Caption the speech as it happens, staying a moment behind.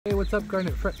Hey, what's up,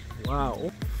 Garnet?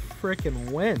 Wow,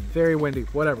 frickin' wind. Very windy.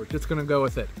 Whatever, just gonna go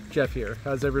with it. Jeff here.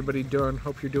 How's everybody doing?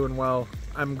 Hope you're doing well.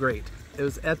 I'm great. It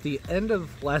was at the end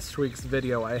of last week's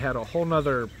video. I had a whole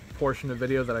nother portion of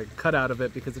video that I cut out of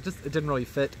it because it didn't really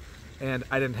fit, and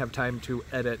I didn't have time to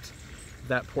edit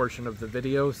that portion of the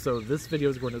video. So this video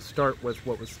is going to start with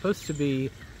what was supposed to be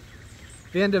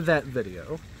the end of that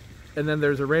video, and then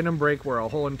there's a random break where a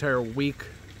whole entire week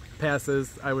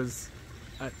passes. I was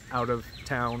out of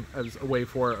town. I was away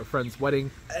for a friend's wedding.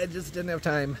 I just didn't have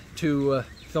time to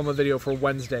film a video for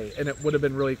Wednesday, and it would have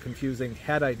been really confusing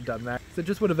had I done that. So it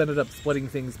just would have ended up splitting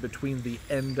things between the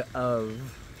end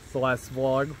of the last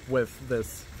vlog with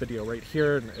this video right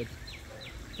here, and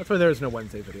that's why there's no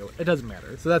Wednesday video. It doesn't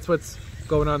matter. So that's what's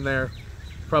going on there.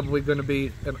 Probably going to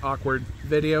be an awkward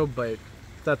video, but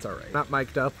that's alright. Not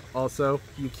mic'd up. Also,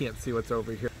 you can't see what's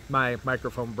over here. My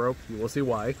microphone broke. You will see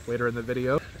why later in the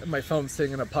video. And my phone's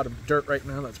sitting in a pot of dirt right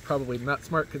now. That's probably not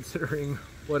smart considering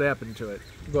what happened to it.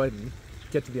 Go ahead and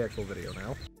get to the actual video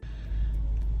now.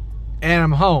 And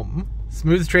I'm home.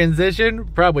 Smooth transition?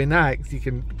 Probably not, because you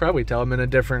can probably tell I'm in a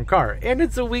different car. And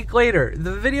it's a week later.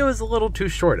 The video is a little too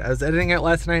short. I was editing it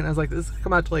last night and I was like, this is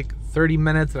come out to like 30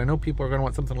 minutes and I know people are going to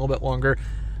want something a little bit longer.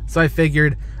 So I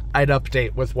figured I'd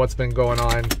update with what's been going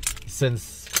on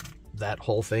since that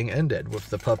whole thing ended with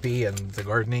the puppy and the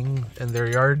gardening in their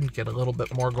yard. Get a little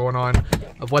bit more going on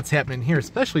of what's happening here,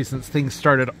 especially since things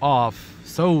started off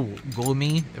so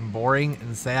gloomy and boring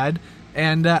and sad.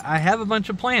 And I have a bunch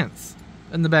of plants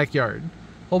in the backyard.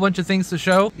 Whole bunch of things to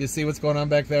show. You see what's going on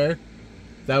back there?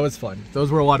 That was fun.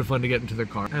 Those were a lot of fun to get into the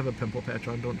car. I have a pimple patch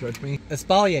on, don't judge me.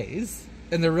 Espaliers.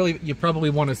 And they're really, you probably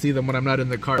want to see them when I'm not in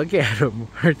the car. Look at them.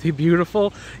 Aren't they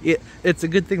beautiful? It's a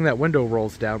good thing that window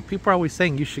rolls down. People are always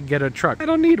saying you should get a truck. I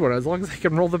don't need one. As long as I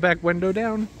can roll the back window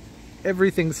down,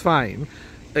 everything's fine.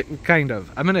 Kind of.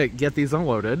 I'm going to get these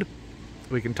unloaded.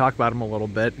 We can talk about them a little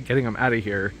bit. Getting them out of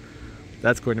here,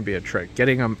 that's going to be a trick.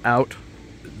 Getting them out,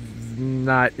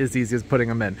 not as easy as putting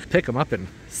them in. Pick them up and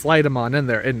slide them on in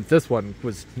there. And this one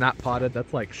was not potted.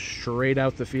 That's like straight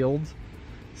out the fields.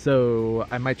 So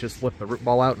I might just flip the root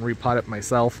ball out and repot it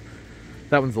myself.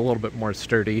 That one's a little bit more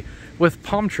sturdy. With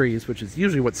palm trees, which is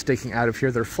usually what's sticking out of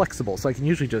here, they're flexible. So I can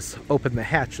usually just open the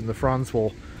hatch and the fronds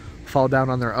will fall down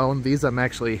on their own. These I'm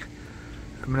gonna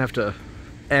have to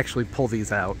actually pull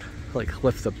these out, like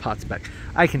lift the pots back.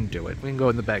 I can do it. We can go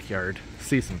in the backyard,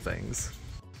 see some things.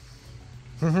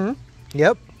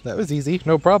 Yep, that was easy,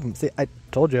 no problem. See, I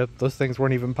told you, those things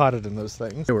weren't even potted in those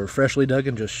things. They were freshly dug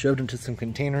and just shoved into some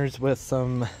containers with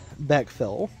some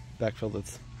backfill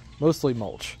that's mostly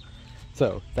mulch.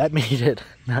 So that made it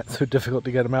not so difficult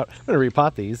to get them out. I'm gonna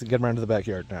repot these and get them around to the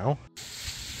backyard now.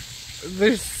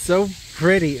 They're so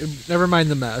pretty. Never mind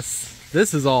the mess.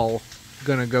 This is all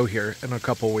gonna go here in a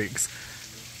couple weeks.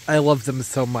 I love them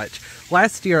so much.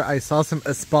 Last year I saw some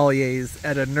Espaliers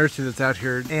at a nursery that's out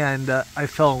here and I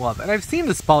fell in love. And I've seen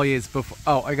Espaliers before.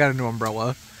 Oh, I got a new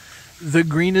umbrella. The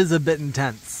green is a bit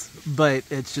intense, but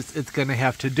it's gonna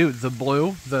have to do. The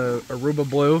blue, the Aruba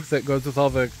blue that goes with all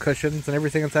the cushions and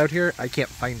everything that's out here, I can't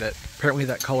find it. Apparently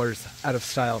that color's out of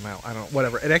style now. I don't know,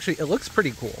 whatever. It looks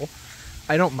pretty cool.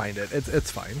 I don't mind it. It's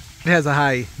fine. It has a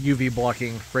high UV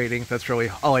blocking rating. That's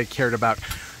really all I cared about.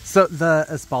 So the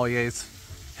Espaliers,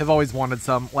 have always wanted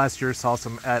some. Last year saw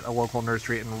some at a local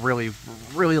nursery and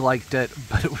really liked it,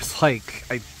 but it was like,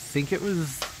 I think it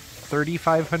was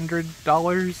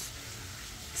 $3,500,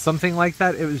 something like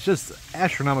that. It was just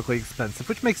astronomically expensive,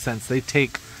 which makes sense. They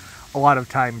take a lot of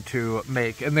time to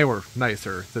make, and they were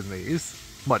nicer than these,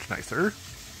 much nicer.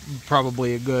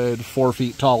 Probably a good 4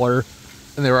 feet taller,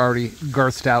 and they were already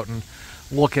girthed out and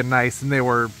looking nice, and they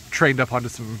were trained up onto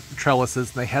some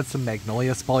trellises, and they had some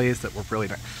magnolia espaliers that were really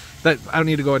nice. I don't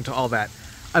need to go into all that.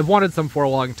 I've wanted some for a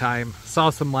long time.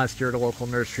 Saw some last year at a local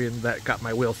nursery, and that got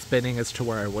my wheel spinning as to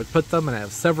where I would put them, and I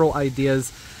have several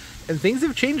ideas. And things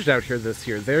have changed out here this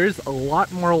year. There's a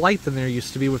lot more light than there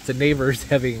used to be, with the neighbors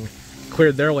having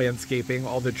cleared their landscaping.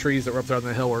 All the trees that were up there on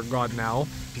the hill are gone now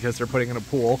because they're putting in a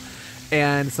pool.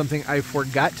 And something I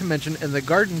forgot to mention in the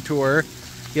garden tour,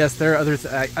 yes, there are others.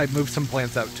 I moved some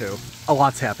plants out too. A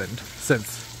lot's happened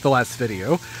since the last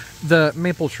video. The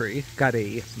maple tree got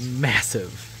a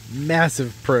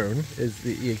massive prune, as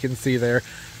you can see there.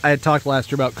 I had talked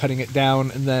last year about cutting it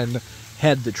down and then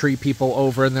had the tree people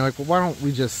over, and they're like, well, why don't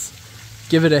we just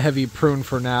give it a heavy prune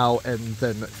for now and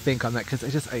then think on that,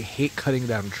 because I hate cutting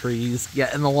down trees.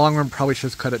 Yeah, in the long run, probably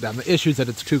should just cut it down. The issue is that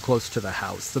it's too close to the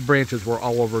house. The branches were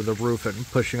all over the roof and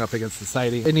pushing up against the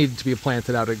siding. It needed to be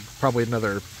planted out probably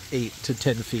another 8 to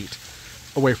 10 feet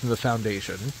away from the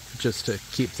foundation, just to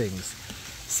keep things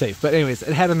safe. But anyways,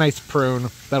 it had a nice prune.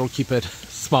 That'll keep it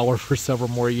smaller for several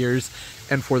more years.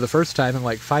 And for the first time in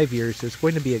like 5 years, there's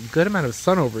going to be a good amount of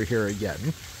sun over here again.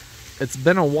 It's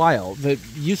been a while. That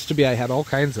used to be I had all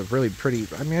kinds of really pretty,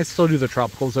 I mean, I still do the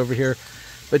tropicals over here,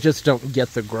 but just don't get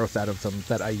the growth out of them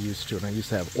that I used to. And I used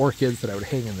to have orchids that I would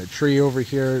hang in the tree over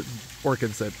here,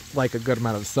 orchids that like a good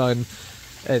amount of sun,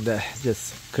 and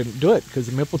just couldn't do it because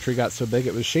the maple tree got so big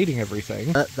it was shading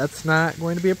everything. But that's not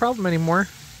going to be a problem anymore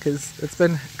because it's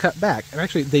been cut back. And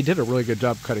actually, they did a really good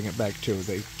job cutting it back too.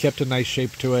 They kept a nice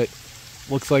shape to it.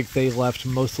 Looks like they left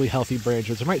mostly healthy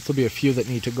branches. There might still be a few that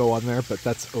need to go on there, but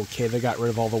that's okay. They got rid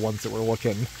of all the ones that were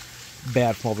looking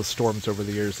bad from all the storms over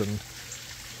the years and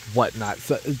whatnot.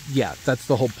 So yeah, that's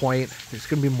the whole point. There's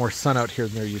going to be more sun out here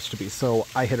than there used to be. So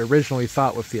I had originally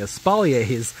thought with the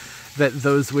espaliers that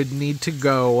those would need to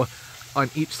go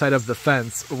on each side of the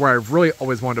fence. Where I really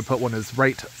always wanted to put one is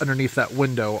right underneath that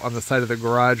window on the side of the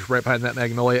garage, right behind that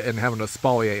magnolia, and have an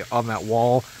espalier on that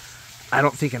wall. I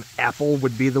don't think an apple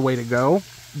would be the way to go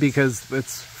because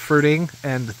it's fruiting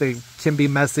and they can be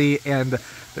messy and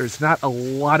there's not a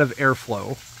lot of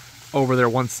airflow over there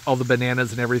once all the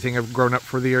bananas and everything have grown up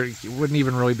for the year. You wouldn't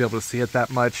even really be able to see it that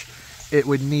much. It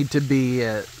would need to be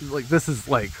like, this is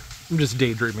like, I'm just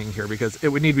daydreaming here because it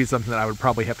would need to be something that I would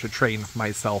probably have to train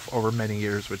myself over many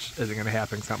years, which isn't going to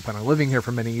happen because I don't plan on living here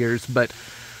for many years, but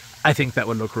I think that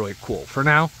would look really cool. For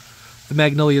now, the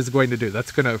magnolia is going to do.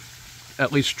 That's going to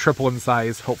at least triple in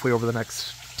size, hopefully over the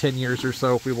next 10 years or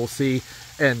so, we will see,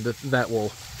 and that will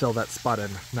fill that spot in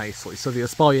nicely. So the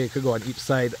espalier could go on each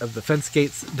side of the fence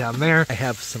gates down there. I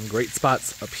have some great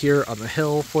spots up here on the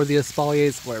hill for the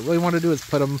espaliers. What I really want to do is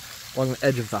put them along the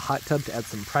edge of the hot tub to add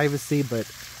some privacy, but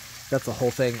that's a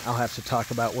whole thing I'll have to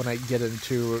talk about when I get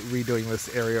into redoing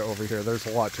this area over here. There's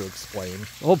a lot to explain.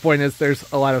 The whole point is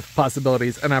there's a lot of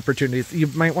possibilities and opportunities. You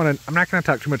might want to, I'm not going to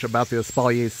talk too much about the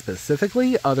espaliers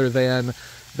specifically, other than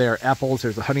their apples.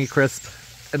 There's a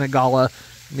Honeycrisp and a Gala.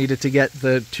 Needed to get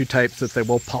the two types that they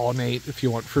will pollinate. If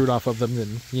you want fruit off of them,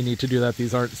 then you need to do that.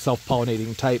 These aren't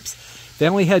self-pollinating types. They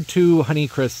only had two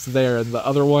Honeycrisps there, and the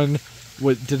other one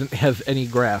didn't have any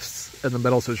grafts in the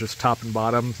middle, so it's just top and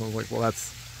bottom. So I was like, well,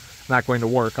 that's not going to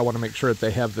work. I want to make sure that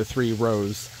they have the 3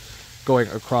 rows going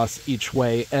across each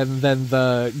way. And then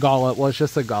the Gala, well, it's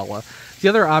just a Gala. The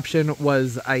other option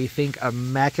was, I think, a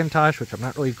Macintosh, which I'm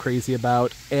not really crazy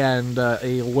about, and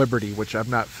a Liberty, which I'm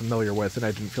not familiar with, and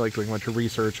I didn't feel like doing much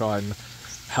research on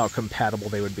how compatible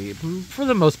they would be. For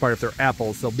the most part, if they're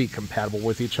apples, they'll be compatible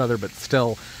with each other, but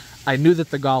still, I knew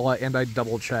that the Gala, and I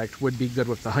double-checked, would be good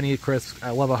with the Honeycrisp.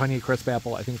 I love a Honeycrisp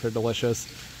apple. I think they're delicious.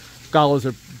 Galas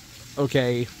are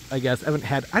okay, I guess.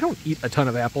 I don't eat a ton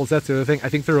of apples. That's the other thing. I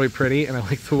think they're really pretty, and I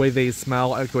like the way they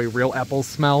smell. I like the way real apples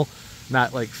smell.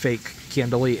 Not like fake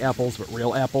Candeli apples, but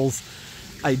real apples.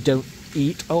 I don't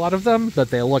eat a lot of them, but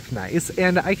they look nice.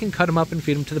 And I can cut them up and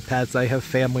feed them to the pets. I have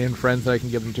family and friends that I can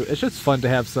give them to. It's just fun to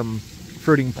have some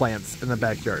fruiting plants in the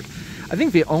backyard. I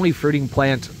think the only fruiting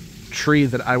plant tree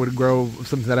that I would grow,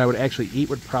 something that I would actually eat,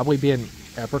 would probably be an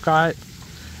apricot.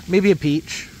 Maybe a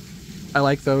peach. I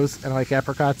like those, and I like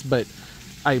apricots, but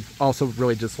I also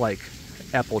really just like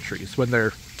apple trees when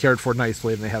they're cared for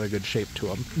nicely and they have a good shape to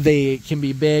them. They can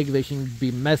be big, they can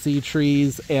be messy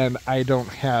trees, and I don't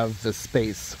have the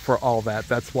space for all that.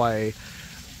 That's why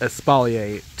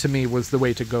espalier, to me, was the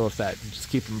way to go with that. Just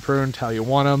keep them pruned how you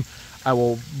want them. I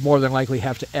will more than likely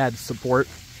have to add support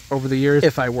over the years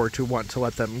if I were to want to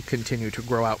let them continue to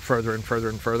grow out further and further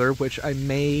and further, which I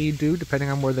may do depending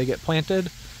on where they get planted.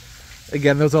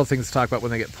 Again, those are all things to talk about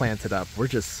when they get planted up. We're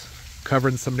just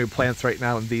covering some new plants right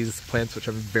now, and these plants, which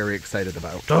I'm very excited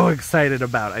about. So excited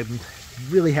about. I'm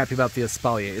really happy about the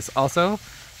espaliers. Also,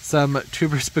 some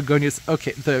tuberous begonias.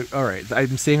 Okay, all right,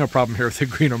 I'm seeing a problem here with the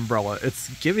green umbrella. It's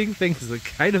giving things a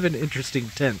kind of an interesting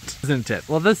tint, isn't it?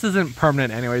 Well, this isn't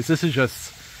permanent anyways. This is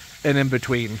just an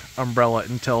in-between umbrella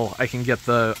until I can get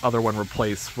the other one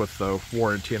replaced with the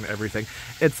warranty and everything.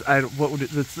 It's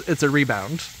a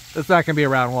rebound. It's not going to be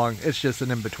around long. It's just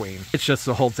an in-between. It's just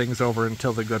to hold things over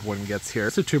until the good one gets here.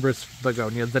 It's a tuberous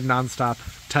begonia, the non-stop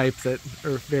type that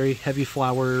are very heavy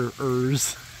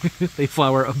flowerers. They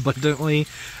flower abundantly,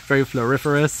 very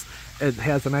floriferous. It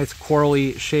has a nice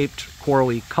corally shaped,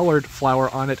 corally colored flower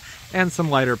on it, and some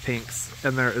lighter pinks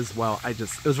in there as well. It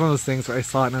was one of those things where I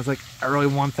saw it and I was like, I really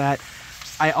want that.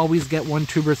 I always get one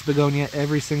tuberous begonia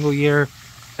every single year,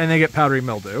 and they get powdery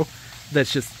mildew.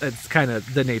 It's kind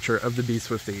of the nature of the beast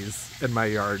with these in my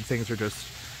yard. Things are just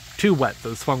too wet.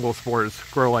 Those fungal spores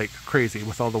grow like crazy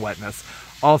with all the wetness.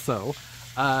 Also,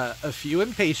 a few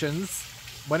impatiens.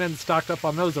 Went and stocked up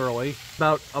on those early,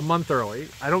 about a month early.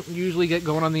 I don't usually get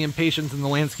going on the impatiens and the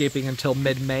landscaping until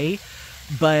mid-May,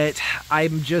 but I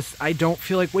don't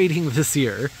feel like waiting this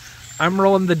year. I'm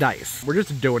rolling the dice. We're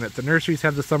just doing it. The nurseries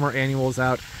have the summer annuals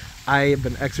out. I have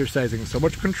been exercising so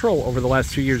much control over the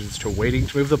last 2 years as to waiting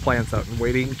to move the plants out and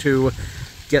waiting to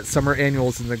get summer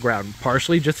annuals in the ground,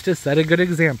 partially just to set a good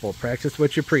example. Practice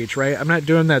what you preach, right? I'm not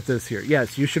doing that this year.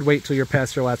 Yes, you should wait till you're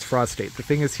past your last frost date. The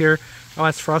thing is here, our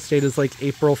last frost date is like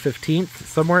April 15th,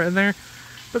 somewhere in there.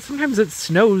 But sometimes it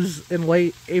snows in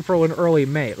late April and early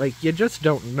May. Like, you just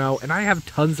don't know. And I have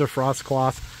tons of frost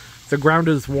cloth. The ground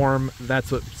is warm.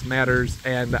 That's what matters.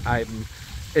 And I'm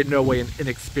in no way an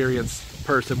inexperienced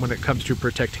person when it comes to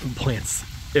protecting plants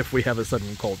if we have a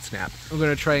sudden cold snap. I'm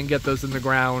going to try and get those in the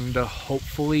ground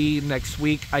hopefully next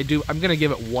week. I'm going to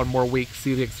give it one more week,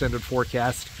 see the extended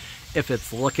forecast. If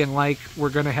it's looking like we're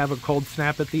going to have a cold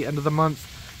snap at the end of the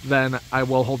month, then I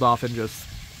will hold off and just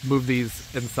move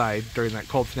these inside during that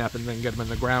cold snap and then get them in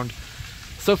the ground.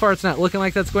 So far it's not looking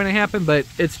like that's going to happen, but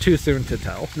it's too soon to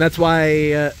tell. And that's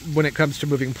why when it comes to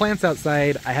moving plants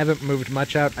outside, I haven't moved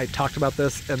much out. I talked about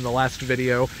this in the last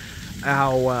video,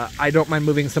 how I don't mind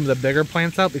moving some of the bigger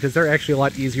plants out because they're actually a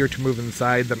lot easier to move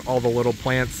inside than all the little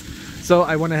plants. So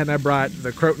I went ahead and I brought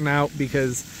the croton out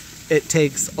because it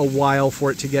takes a while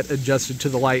for it to get adjusted to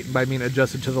the light. And by I mean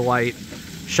adjusted to the light,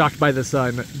 shocked by the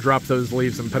sun, drop those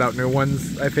leaves and put out new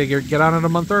ones. I figured get on it a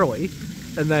month early,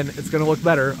 and then it's going to look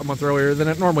better a month earlier than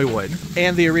it normally would.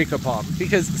 And the Eureka palm,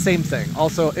 because same thing.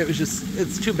 Also,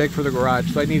 it's too big for the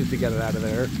garage, so I needed to get it out of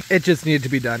there. It just needed to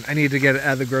be done. I needed to get it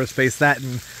out of the grow space. That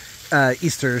and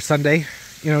Easter Sunday,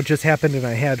 just happened, and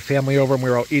I had family over, and we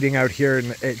were all eating out here,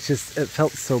 and it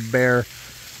felt so bare.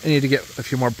 I need to get a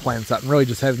few more plants out, and really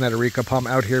just having that Eureka palm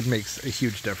out here makes a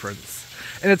huge difference.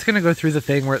 And it's going to go through the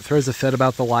thing where it throws a fit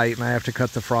about the light, and I have to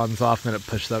cut the fronds off, and then it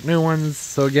pushes out new ones.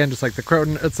 So again, just like the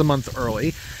croton, it's a month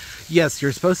early. Yes,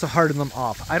 you're supposed to harden them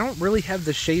off. I don't really have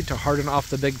the shade to harden off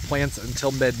the big plants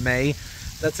until mid-May.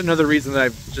 That's another reason that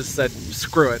I've just said,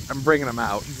 screw it, I'm bringing them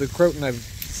out. The croton I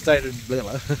started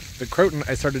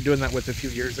doing that with a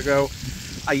few years ago.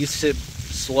 I used to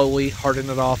slowly harden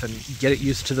it off and get it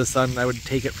used to the sun. I would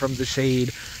take it from the shade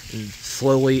and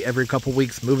slowly every couple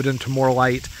weeks move it into more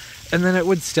light, and then it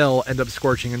would still end up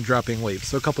scorching and dropping leaves.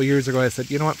 So a couple years ago I said,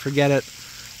 you know what, forget it.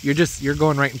 You're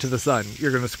going right into the sun.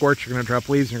 You're going to scorch, you're going to drop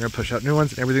leaves, you're going to push out new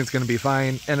ones, and everything's going to be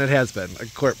fine. And it has been.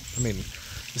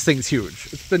 This thing's huge.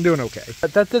 It's been doing okay.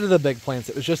 But that's it of the big plants.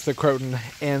 It was just the croton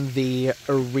and the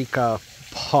Eureka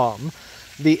palm.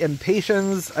 The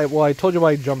impatiens, I told you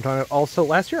why I jumped on it. Also,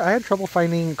 last year I had trouble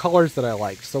finding colors that I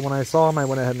liked. So when I saw them, I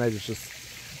went ahead and I just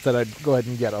said I'd go ahead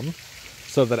and get them,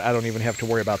 so that I don't even have to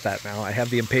worry about that now. I have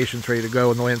the impatiens ready to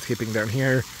go in the landscaping down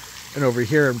here and over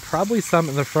here, and probably some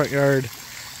in the front yard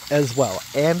as well.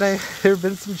 And there have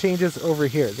been some changes over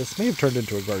here. This may have turned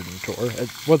into a garden tour. It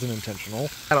wasn't intentional.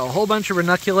 Got a whole bunch of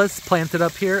ranunculus planted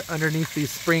up here underneath the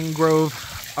Spring Grove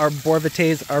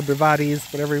arborvitaes,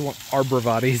 arborvitaes, whatever you want.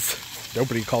 Arborvitaes.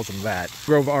 Nobody calls them that.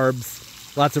 Grove arbs.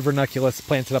 Lots of ranunculus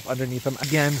planted up underneath them.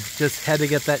 Again, just had to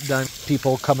get that done.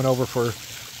 People coming over for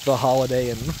the holiday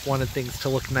and wanted things to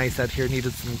look nice out here,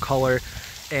 needed some color.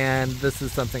 And this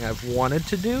is something I've wanted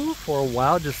to do for a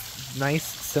while. Just nice,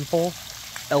 simple,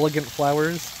 elegant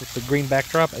flowers with the green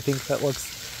backdrop. I think that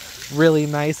looks really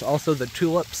nice. Also, the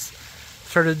tulips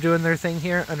started doing their thing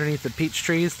here underneath the peach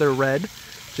trees. They're red,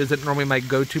 which isn't normally my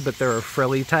go-to, but they're a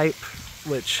frilly type,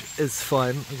 which is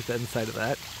fun. Look at the inside of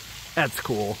that. That's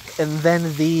cool. And then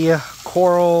the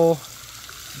coral,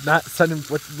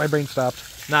 my brain stopped.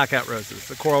 Knockout roses.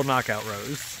 The coral knockout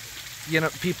rose.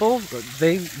 People,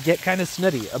 they get kind of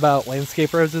snitty about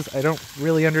landscape roses. I don't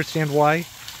really understand why.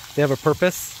 They have a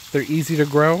purpose. They're easy to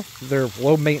grow. They're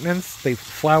low maintenance. They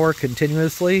flower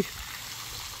continuously.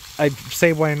 I'd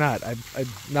say why not. I'm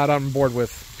not on board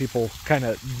with people kind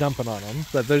of dumping on them.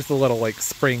 But there's the little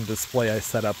spring display I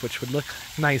set up, which would look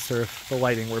nicer if the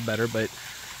lighting were better, but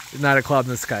not a cloud in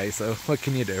the sky, so what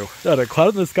can you do? Not a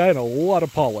cloud in the sky and a lot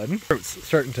of pollen. Fruit's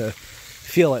starting to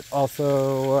feel it.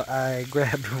 Also, I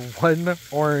grabbed one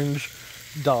orange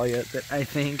dahlia that I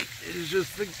think is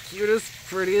just the cutest,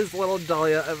 prettiest little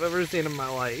dahlia I've ever seen in my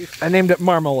life. I named it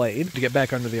Marmalade to get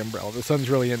back under the umbrella. The sun's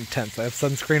really intense. I have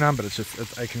sunscreen on, but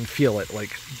I can feel it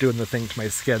doing the thing to my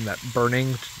skin, that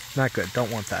burning. Not good.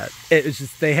 Don't want that. It was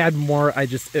just, they had more.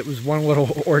 It was one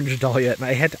little orange dahlia, and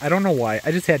I don't know why.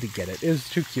 I just had to get it. It was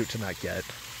too cute to not get.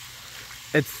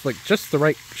 It's just the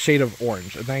right shade of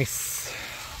orange. A nice,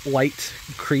 light,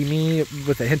 creamy,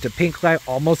 with a hint of pink,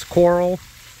 almost coral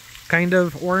kind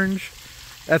of orange.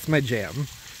 That's my jam.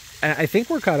 And I think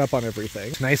we're caught up on everything.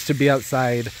 It's nice to be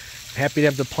outside. Happy to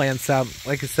have the plants out.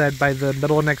 Like I said, by the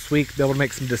middle of next week, be able to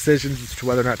make some decisions as to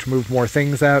whether or not to move more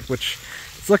things out, which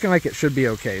it's looking like it should be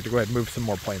okay to go ahead and move some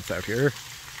more plants out here.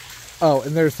 Oh,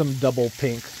 and there's some double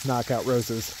pink knockout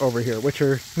roses over here, which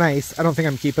are nice. I don't think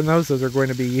I'm keeping those. Those are going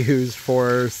to be used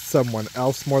for someone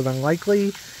else more than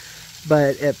likely.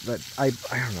 But I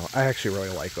don't know. I actually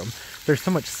really like them. There's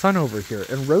so much sun over here.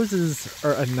 And roses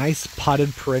are a nice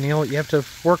potted perennial. You have to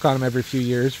work on them every few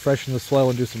years, freshen the soil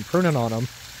and do some pruning on them.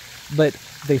 But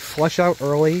they flush out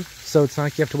early, so it's not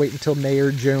like you have to wait until May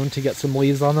or June to get some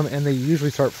leaves on them. And they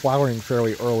usually start flowering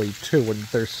fairly early, too, when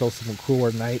there's still some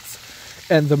cooler nights.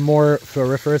 And the more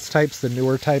floriferous types, the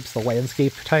newer types, the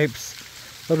landscape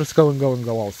types, they'll just go and go and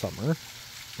go all summer.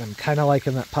 I'm kind of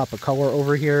liking that pop of color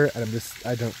over here, and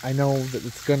I know that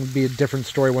it's going to be a different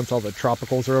story once all the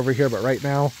tropicals are over here, but right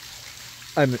now,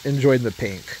 I'm enjoying the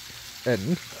pink.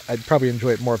 And I'd probably enjoy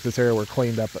it more if this area were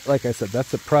cleaned up. But like I said,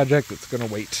 that's a project that's going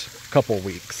to wait a couple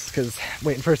weeks, because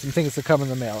waiting for some things to come in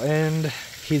the mail, and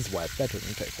he's wet. That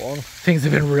didn't take long. Things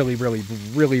have been really, really,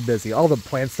 really busy. All the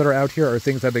plants that are out here are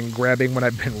things I've been grabbing when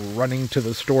I've been running to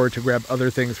the store to grab other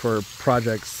things for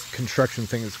projects, construction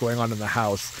things going on in the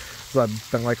house. So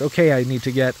I've been like, okay, I need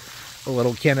to get a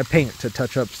little can of paint to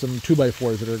touch up some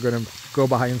 2x4s that are going to go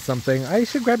behind something. I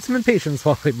should grab some impatiens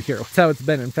while I'm here. That's how it's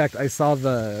been. In fact, I saw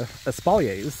the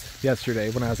Espaliers yesterday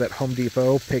when I was at Home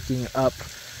Depot picking up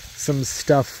some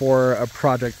stuff for a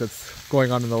project that's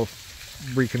going on in the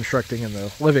reconstructing in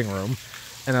the living room.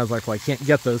 And I was like, well, I can't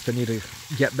get those. I need to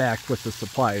get back with the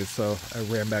supplies. So I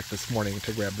ran back this morning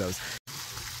to grab those.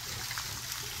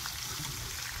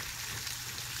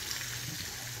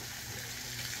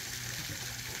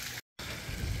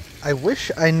 I wish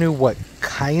I knew what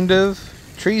kind of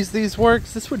trees these were,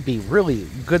 'cause this would be really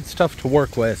good stuff to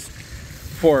work with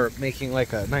for making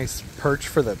like a nice perch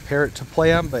for the parrot to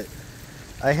play on, but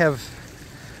I have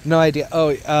no idea.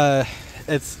 Oh,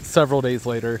 it's several days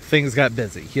later. Things got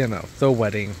busy, you know, the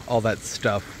wedding, all that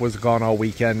stuff was gone all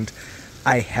weekend.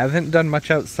 I haven't done much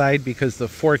outside because the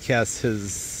forecast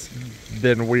has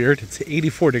been weird. It's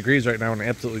 84 degrees right now and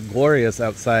absolutely glorious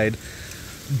outside.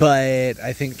 But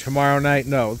I think tomorrow night,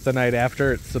 no, the night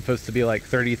after, it's supposed to be like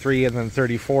 33 and then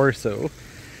 34. So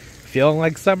feeling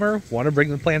like summer, want to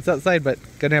bring the plants outside, but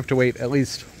gonna have to wait at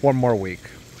least one more week,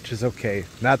 which is okay.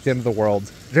 Not the end of the world.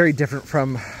 Very different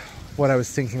from what I was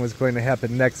thinking was going to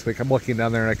happen next week. I'm looking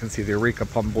down there and I can see the Eureka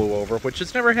plum blew over, which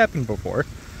has never happened before.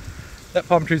 That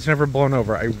palm tree's never blown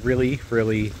over. I really,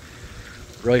 really,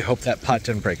 really hope that pot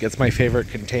didn't break. It's my favorite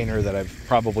container that I've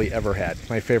probably ever had.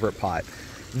 My favorite pot.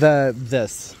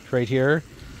 This right here,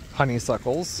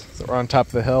 honeysuckles that were on top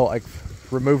of the hill, I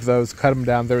removed those, cut them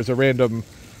down. There was a random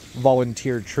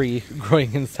volunteer tree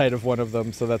growing inside of one of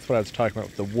them, so that's what I was talking about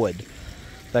with the wood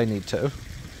that I need to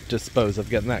dispose of,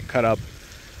 getting that cut up,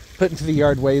 put into the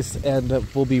yard waste, and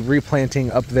we'll be replanting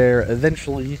up there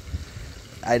eventually.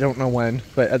 I don't know when,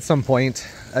 but at some point.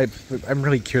 I'm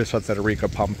really curious about that Eureka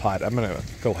plum pot. I'm gonna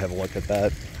go have a look at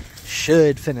that.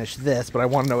 Should finish this, but I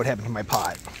want to know what happened to my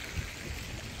pot.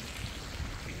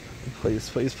 Please,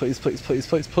 please, please, please, please,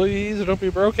 please, please, don't be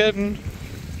broken.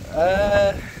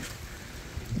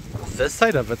 This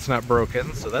side of it's not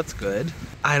broken, so that's good.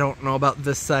 I don't know about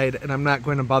this side, and I'm not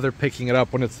going to bother picking it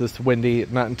up when it's this windy,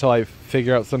 not until I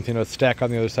figure out something to stack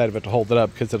on the other side of it to hold it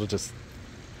up, because it's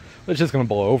just going to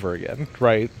blow over again,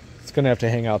 right? It's going to have to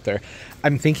hang out there.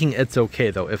 I'm thinking it's okay,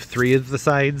 though. If 3 of the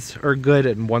sides are good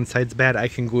and 1 side's bad, I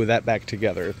can glue that back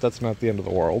together. That's not the end of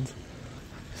the world.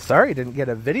 Sorry I didn't get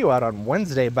a video out on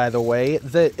Wednesday, by the way.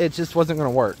 It just wasn't going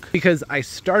to work. Because I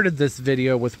started this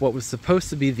video with what was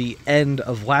supposed to be the end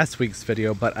of last week's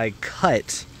video, but I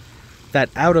cut that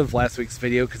out of last week's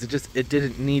video because it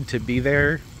didn't need to be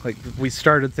there. Like, we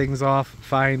started things off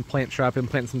fine, plant shopping,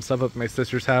 planting some stuff up at my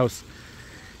sister's house.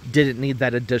 Didn't need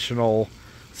that additional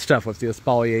stuff with the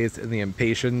Espaliers and the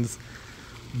impatiens.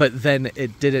 But then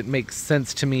it didn't make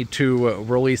sense to me to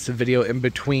release a video in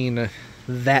between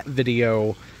that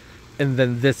video and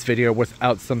then this video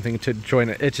without something to join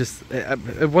it.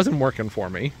 It wasn't working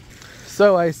for me.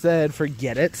 So I said,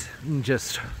 forget it, and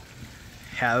just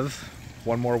have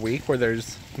one more week where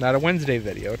there's not a Wednesday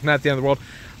video. Not the end of the world.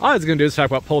 All I was going to do is talk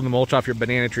about pulling the mulch off your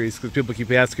banana trees, because people keep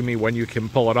asking me when you can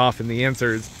pull it off, and the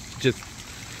answer is just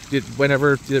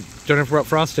whenever you don't have to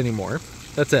frost anymore.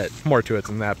 That's it. More to it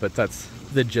than that, but that's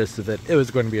the gist of it. It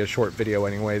was going to be a short video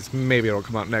anyways. Maybe it'll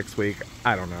come out next week.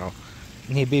 I don't know.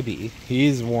 Hey, baby,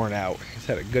 he's worn out. He's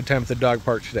had a good time at the dog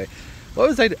park today. What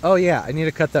was I... Oh, yeah, I need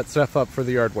to cut that stuff up for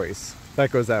the yard waste.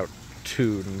 That goes out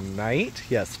tonight?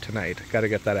 Yes, tonight. Got to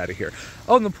get that out of here.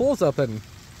 Oh, and the pool's up and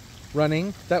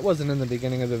running. That wasn't in the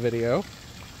beginning of the video.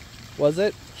 Was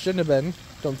it? Shouldn't have been.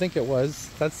 Don't think it was.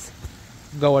 That's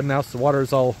going now, so the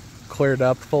water's all cleared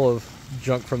up, full of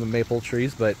junk from the maple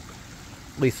trees, but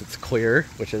least it's clear,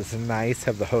 which is nice.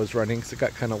 Have the hose running because it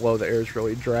got kind of low. The air is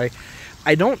really dry.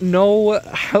 I don't know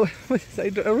how. I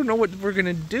don't know what we're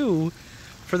gonna do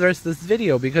for the rest of this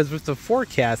video, because with the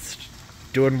forecast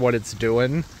doing what it's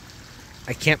doing,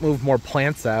 I can't move more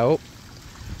plants out.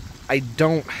 I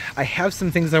have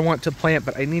some things I want to plant,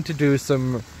 but I need to do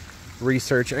some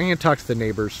research. I'm going to talk to the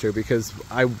neighbors too, because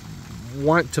I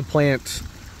want to plant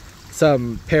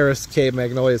some Paris K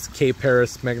Magnolias, K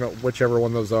Paris Magnolia, whichever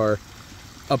one those are,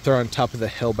 up there on top of the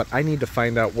hill. But I need to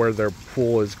find out where their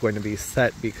pool is going to be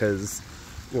set, because,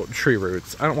 well, tree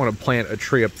roots. I don't want to plant a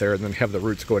tree up there and then have the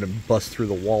roots go in and bust through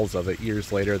the walls of it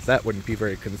years later. That wouldn't be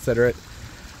very considerate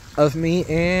of me,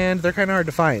 and they're kind of hard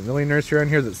to find. The only nursery around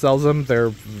here that sells them, they're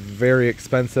very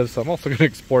expensive, so I'm also going to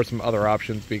explore some other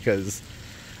options, because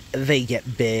they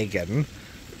get big and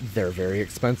they're very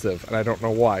expensive, and I don't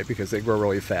know why, because they grow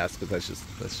really fast, but that's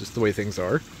just the way things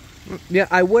are. Yeah,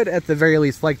 I would at the very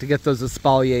least like to get those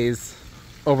Espaliers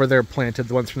over there planted,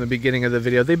 the ones from the beginning of the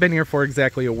video. They've been here for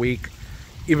exactly a week,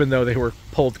 even though they were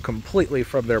pulled completely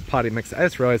from their potty mix. I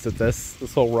just realized that this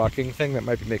whole rocking thing, that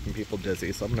might be making people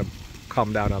dizzy, so I'm going to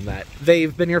calm down on that.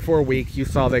 They've been here for a week. You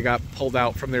saw they got pulled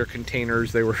out from their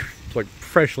containers. They were like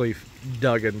freshly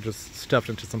dug and just stuffed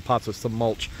into some pots with some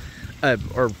mulch.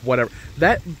 Or whatever.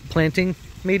 That planting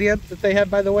media that they have,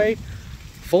 by the way,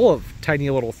 full of tiny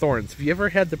little thorns. Have you ever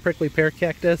had the prickly pear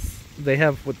cactus? They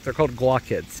have what they're called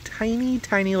glaucids. Tiny,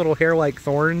 tiny little hair-like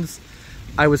thorns.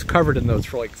 I was covered in those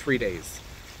for like 3 days.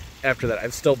 After that,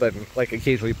 I've still been like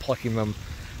occasionally plucking them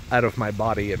out of my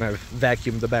body, and I've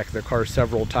vacuumed the back of the car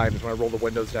several times. When I roll the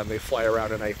windows down, they fly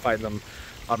around and I find them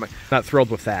on my... Not thrilled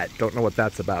with that. Don't know what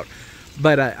that's about.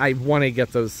 But I want to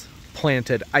get those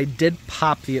planted. I did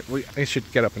pop the... I should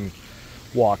get up and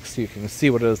walk so you can see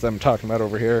what it is I'm talking about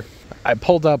over here. I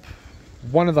pulled up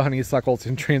one of the honeysuckles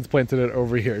and transplanted it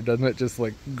over here. Doesn't it just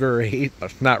look great?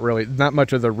 Not really. Not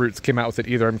much of the roots came out with it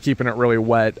either. I'm keeping it really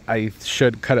wet. I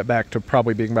should cut it back to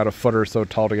probably being about a foot or so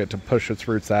tall to get to push its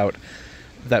roots out.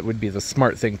 That would be the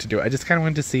smart thing to do. I just kind of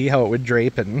wanted to see how it would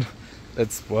drape, and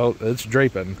it's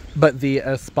draping. But the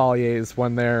Espaliers,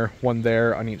 one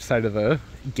there on each side of the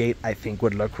gate, I think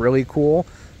would look really cool.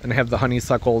 And I have the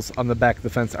honeysuckles on the back of the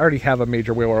fence. I already have a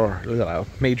major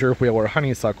wheeler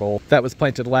honeysuckle that was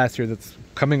planted last year that's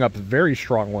coming up very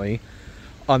strongly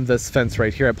on this fence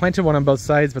right here. I planted one on both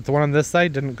sides, but the one on this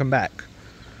side didn't come back.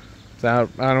 So I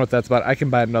don't know what that's about. I can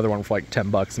buy another one for like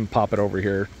 10 bucks and pop it over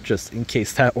here just in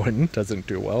case that one doesn't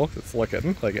do well. It's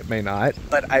looking like it may not.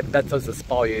 But I bet those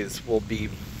Espaliers will be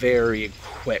very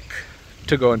quick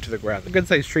to go into the ground. They're good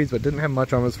sized trees, but didn't have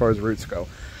much on them as far as roots go.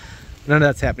 None of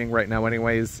that's happening right now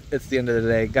anyways. It's the end of the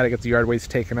day. Got to get the yard waste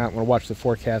taken out. I'm going to watch the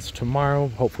forecast tomorrow.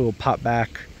 Hopefully we'll pop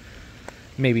back.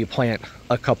 Maybe plant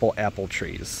a couple apple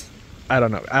trees. I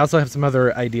don't know. I also have some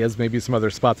other ideas, maybe some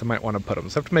other spots I might want to put them.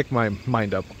 So I have to make my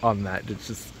mind up on that. It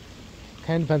just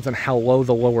kind of depends on how low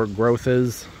the lower growth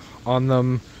is on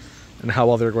them and how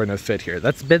well they're going to fit here.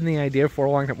 That's been the idea for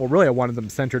a long time. Well, really, I wanted them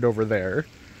centered over there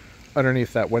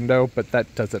underneath that window, but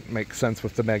that doesn't make sense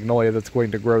with the magnolia that's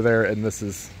going to grow there. And this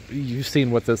is, you've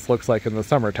seen what this looks like in the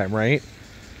summertime, right?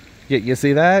 You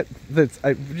see that?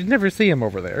 You never see them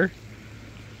over there.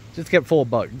 Just get full of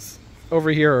bugs.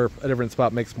 Over here or a different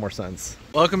spot makes more sense.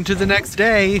 Welcome to the next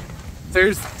day.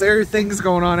 There are things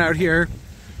going on out here.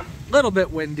 A little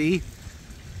bit windy.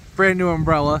 Brand new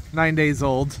umbrella, 9 days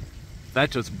old.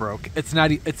 That just broke. It's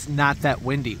not that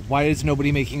windy. Why is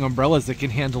nobody making umbrellas that can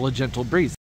handle a gentle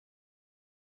breeze?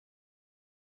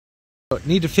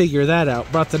 Need to figure that out.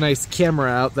 Brought the nice camera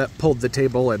out that pulled the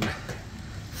table and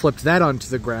flipped that onto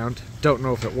the ground. Don't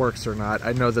know if it works or not.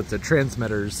 I know that the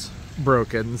transmitter's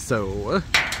broken, so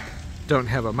don't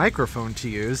have a microphone to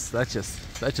use. That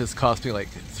just cost me like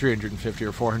 350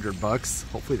 or 400 bucks.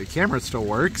 Hopefully the camera still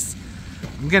works.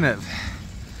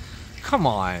 Come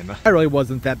on. I really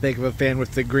wasn't that big of a fan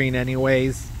with the green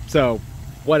anyways, so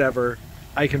whatever.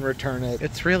 I can return it.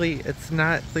 It's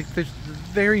not like, there's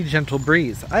very gentle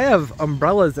breeze. I have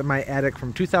umbrellas in my attic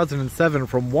from 2007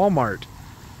 from Walmart.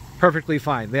 Perfectly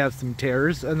fine. They have some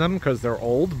tears in them because they're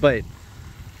old, but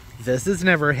this has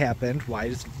never happened. Why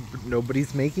is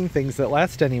nobody's making things that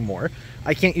last anymore?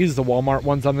 I can't use the Walmart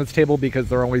ones on this table because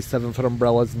they're only 7-foot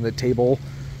umbrellas and the table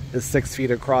is 6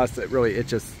 feet across. It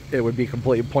would be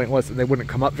completely pointless, and they wouldn't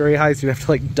come up very high, so you'd have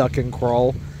to like duck and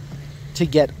crawl to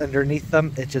get underneath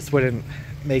them. It just wouldn't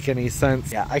make any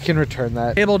sense. Yeah, I can return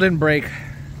that. Table didn't break.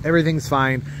 Everything's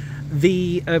fine.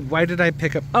 Why did I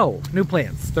pick up? Oh, new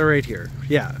plants. They're right here.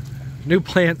 Yeah, new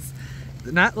plants.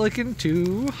 Not looking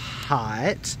too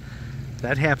hot.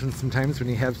 That happens sometimes when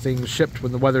you have things shipped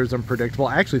when the weather's unpredictable.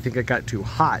 I actually think it got too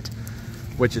hot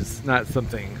which is not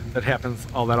something that happens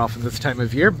all that often this time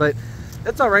of year, but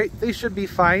it's all right. They should be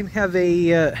fine. Have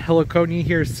a Heliconia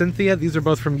here, Cynthia. These are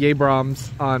both from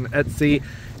Yabrams on Etsy,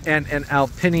 and an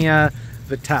Alpinia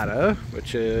Vittata,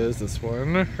 which is this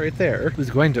one right there. I was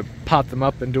going to pop them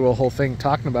up and do a whole thing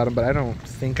talking about them, but I don't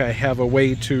think I have a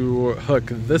way to hook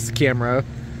this camera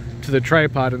to the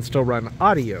tripod and still run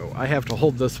audio. I have to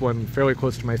hold this one fairly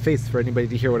close to my face for anybody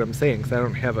to hear what I'm saying, because I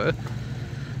don't have a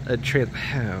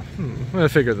I'm gonna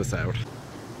figure this out.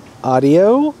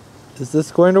 Audio? Is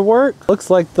this going to work? Looks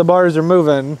like the bars are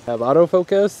moving. Have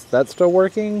autofocus? That's still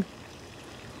working?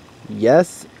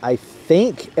 Yes, I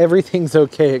think everything's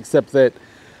okay except that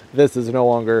this is no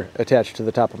longer attached to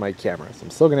the top of my camera. So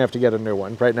I'm still gonna have to get a new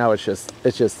one. Right now it's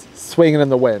just swinging in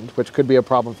the wind, which could be a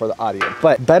problem for the audio.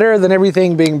 But better than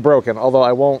everything being broken, although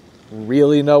I won't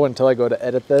really know until I go to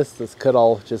edit this. This could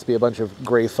all just be a bunch of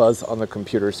gray fuzz on the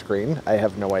computer screen. I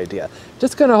have no idea.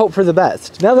 Just gonna hope for the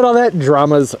best. Now that all that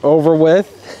drama's over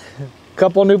with, a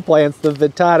couple new plants, the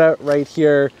Vittata right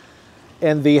here,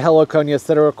 and the Heliconia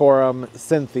Sidericorum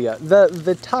Cynthia. The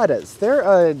Vittatas, they're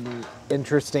an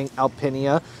interesting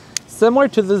Alpinia, similar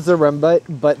to the Zaremba,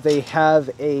 but they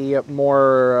have a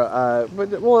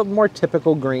more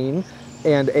typical green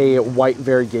and a white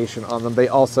variegation on them. They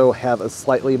also have a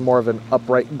slightly more of an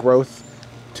upright growth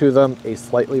to them, a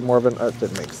slightly more of an, that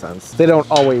didn't make sense. They don't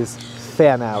always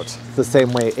fan out the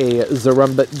same way a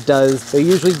Zaremba does. They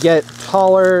usually get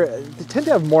taller. They tend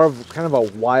to have more of kind of a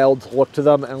wild look to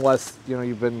them, unless, you know,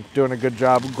 you've been doing a good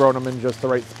job growing them in just the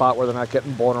right spot where they're not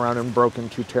getting blown around and broken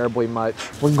too terribly much.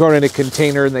 When grown in a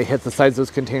container and they hit the sides of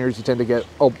those containers, you tend to get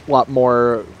a lot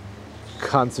more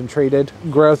concentrated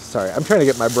growth. Sorry, I'm trying to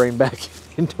get my brain back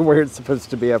into where it's supposed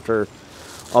to be after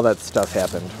all that stuff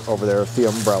happened over there with the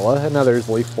umbrella. And now there's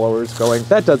leaf blowers going.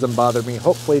 That doesn't bother me.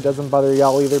 Hopefully it doesn't bother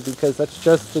y'all either, because that's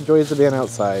just the joys of being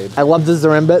outside. I love the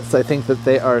Zarembas. I think that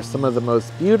they are some of the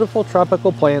most beautiful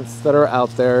tropical plants that are out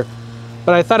there.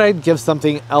 But I thought I'd give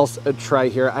something else a try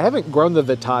here. I haven't grown the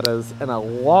Vittatas in a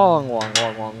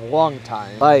long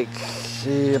time. Like,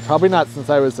 probably not since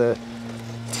I was a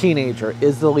teenager.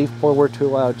 Is the leaf blower too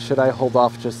loud? Should I hold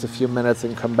off just a few minutes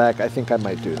and come back? I think I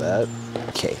might do that.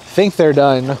 Okay, think they're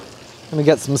done. I'm gonna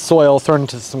get some soil thrown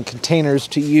into some containers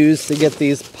to use to get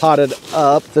these potted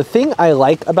up. The thing I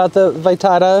like about the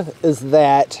Vittata is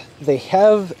that they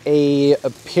have a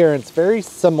appearance very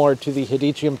similar to the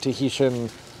Hydroponics Tahitian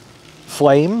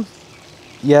Flame.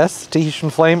 Yes, Tahitian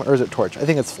Flame, or is it Torch? I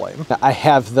think it's Flame. Now, I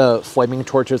have the flaming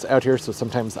torches out here, so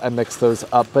sometimes I mix those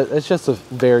up, but it's just a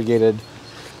variegated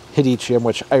Hydroponics,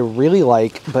 which I really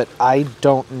like, but I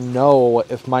don't know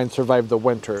if mine survived the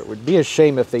winter. It would be a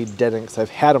shame if they didn't, because I've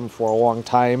had them for a long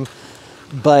time.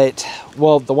 But,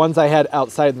 well, the ones I had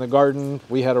outside in the garden,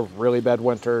 we had a really bad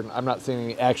winter. I'm not seeing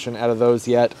any action out of those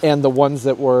yet. And the ones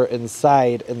that were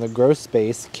inside in the grow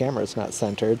space, camera's not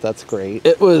centered, that's great.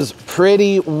 It was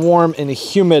pretty warm and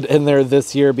humid in there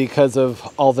this year because of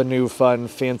all the new fun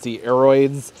fancy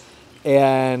aeroids.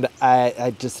 And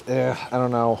I just, I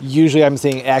don't know. Usually I'm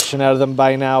seeing action out of them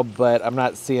by now, but I'm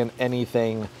not seeing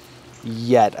anything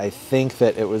yet. I think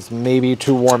that it was maybe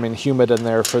too warm and humid in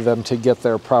there for them to get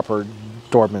their proper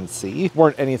dormancy.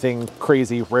 Weren't anything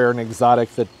crazy, rare and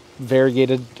exotic. The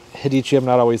variegated Hydroponics,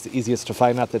 not always the easiest to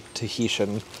find, not the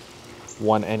Tahitian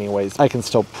one anyways. I can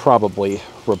still probably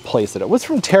replace it. It was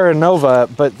from Terra Nova,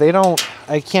 but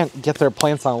I can't get their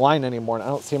plants online anymore, and I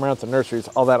don't see them around at the nurseries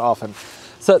all that often.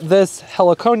 So this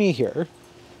Heliconia here,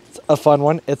 it's a fun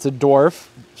one. It's a dwarf,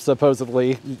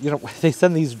 supposedly. You know, they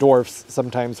send these dwarfs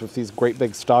sometimes with these great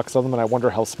big stalks on them, and I wonder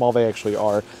how small they actually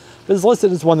are. But it's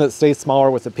listed as one that stays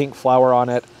smaller with a pink flower on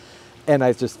it, and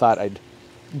I just thought I'd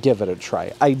give it a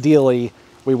try. Ideally,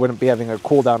 we wouldn't be having a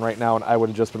cool down right now, and I would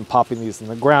have just been popping these in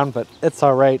the ground, but it's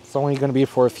all right. It's only going to be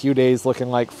for a few days, looking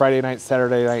like Friday night,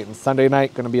 Saturday night, and Sunday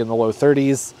night. Going to be in the low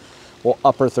 30s. Well,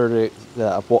 upper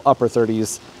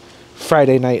 30s.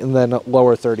 Friday night, and then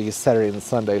lower 30s Saturday and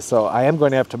Sunday. So I am going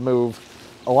to have to move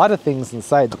a lot of things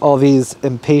inside. All these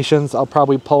impatiens I'll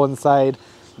probably pull inside.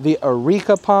 The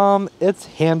Areca palm, it's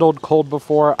handled cold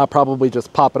before. I'll probably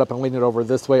just pop it up and lean it over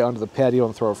this way onto the patio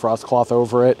and throw a frost cloth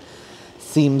over it.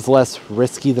 Seems less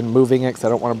risky than moving it because I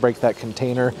don't want to break that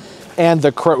container. And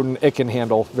the Croton, it can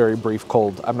handle very brief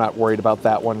cold. I'm not worried about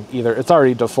that one either. It's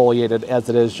already defoliated as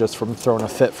it is just from throwing a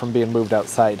fit from being moved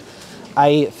outside.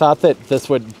 I thought that this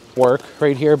would work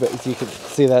right here, but as you can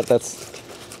see I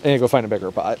need to go find a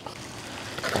bigger pot.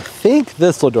 I think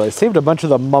this will do. I saved a bunch of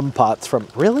the mum pots from,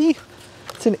 really?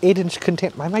 It's an 8-inch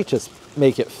container. I might just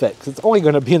make it fit, because it's only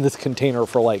going to be in this container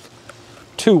for like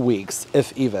 2 weeks,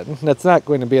 if even. That's not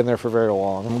going to be in there for very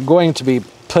long. I'm going to be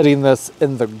putting this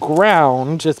in the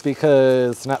ground just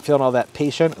because not feeling all that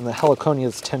patient, and the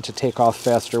heliconias tend to take off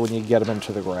faster when you get them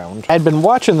into the ground. I'd been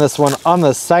watching this one on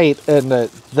the site, and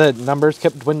the numbers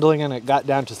kept dwindling, and it got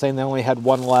down to saying they only had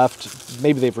one left.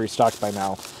 Maybe they've restocked by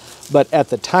now, but at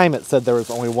the time it said there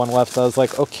was only one left, so I was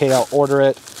like, okay, I'll order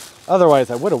it. Otherwise,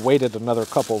 I would have waited another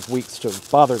couple of weeks to have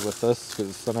bothered with this,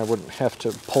 because then I wouldn't have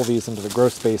to pull these into the grow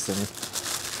space and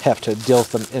have to deal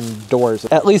with them indoors.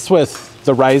 At least with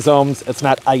the rhizomes, it's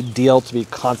not ideal to be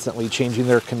constantly changing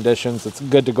their conditions. It's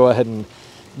good to go ahead and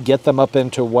get them up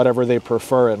into whatever they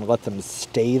prefer and let them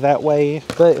stay that way.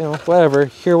 But, you know, whatever.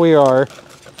 Here we are. I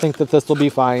think that this will be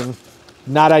fine.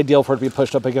 Not ideal for it to be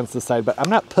pushed up against the side, but I'm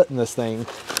not putting this thing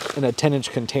in a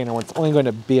 10-inch container when it's only going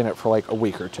to be in it for like a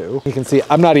week or two. You can see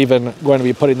I'm not even going to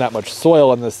be putting that much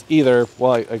soil in this either.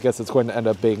 Well, I guess it's going to end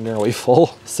up being nearly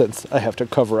full since I have to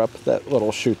cover up that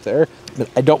little chute there. But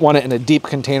I don't want it in a deep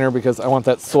container because I want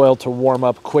that soil to warm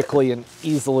up quickly and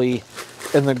easily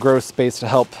in the grow space to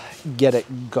help get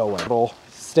it going. It'll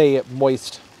stay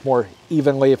moist more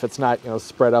evenly if it's not, you know,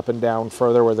 spread up and down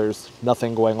further where there's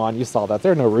nothing going on. You saw that.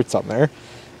 There are no roots on there.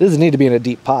 It doesn't need to be in a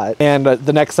deep pot. And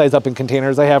the next size up in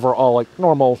containers I have are all like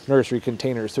normal nursery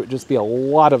containers, so it'd just be a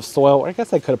lot of soil. I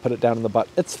guess I could have put it down in the butt.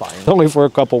 It's fine. It's only for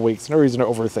a couple weeks. No reason to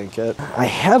overthink it. I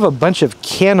have a bunch of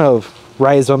can of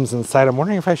rhizomes inside. I'm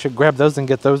wondering if I should grab those and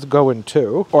get those going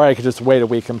too. Or I could just wait a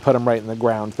week and put them right in the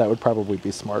ground. That would probably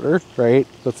be smarter, right?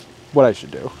 That's what I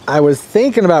should do. I was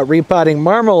thinking about repotting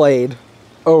marmalade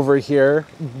over here,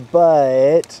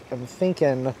 but I'm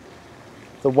thinking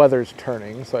the weather's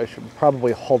turning, so I should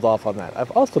probably hold off on that. I've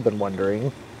also been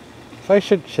wondering if I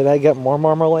should I get more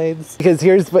marmalades? Because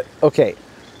here's what, okay,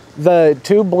 the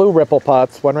two blue ripple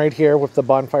pots, one right here with the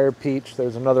bonfire peach,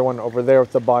 there's another one over there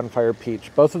with the bonfire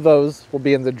peach. Both of those will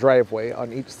be in the driveway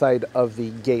on each side of the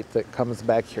gate that comes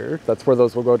back here. That's where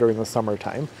those will go during the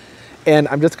summertime. And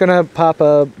I'm just gonna pop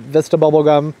a Vista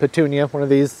bubblegum petunia, one of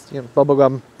these, you know,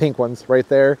 bubblegum pink ones right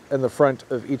there in the front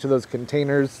of each of those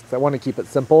containers. I want to keep it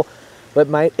simple, but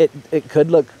it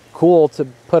could look cool to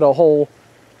put a whole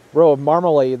row of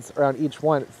marmalades around each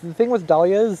one. The thing with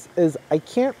dahlias is I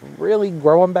can't really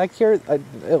grow them back here.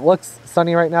 It looks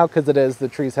sunny right now because it is. The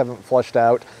trees haven't flushed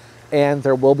out, and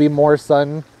there will be more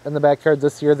sun in the backyard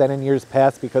this year than in years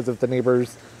past because of the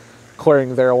neighbors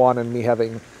clearing their lawn and me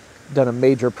having done a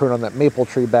major prune on that maple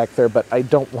tree back there, but I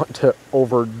don't want to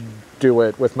overdo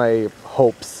it with my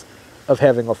hopes of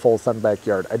having a full sun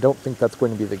backyard. I don't think that's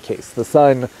going to be the case. The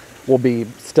sun will be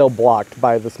still blocked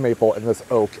by this maple and this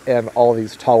oak and all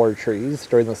these taller trees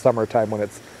during the summertime when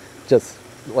it's just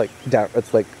like down,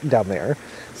 it's like down there.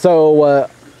 So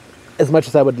as much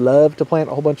as I would love to plant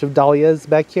a whole bunch of dahlias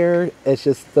back here, it's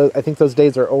just, I think those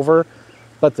days are over.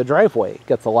 But the driveway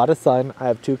gets a lot of sun. I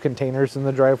have two containers in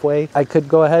the driveway. I could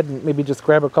go ahead and maybe just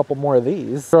grab a couple more of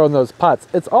these, throw in those pots.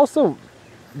 It's also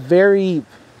very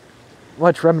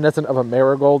much reminiscent of a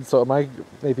marigold, so am I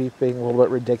maybe being a little bit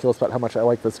ridiculous about how much I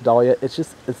like this dahlia?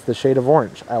 It's the shade of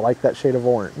orange. I like that shade of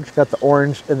orange. Got the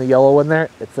orange and the yellow in there.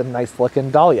 It's a nice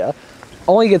looking dahlia.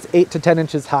 Only gets 8 to 10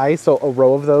 inches high, so a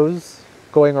row of those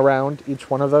going around each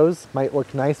one of those might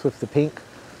look nice with the pink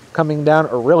coming down,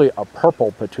 or really a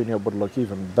purple petunia would look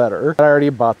even better. I already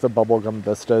bought the bubblegum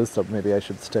vistas, so maybe I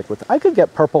should stick with it. I could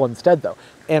get purple instead though,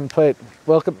 and put,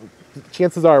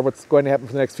 chances are what's going to happen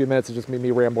for the next few minutes is just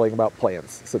me rambling about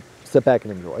plants. So sit back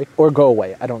and enjoy. Or go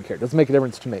away, I don't care, it doesn't make a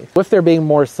difference to me. With there being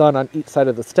more sun on each side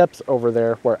of the steps over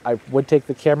there, where I would take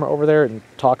the camera over there and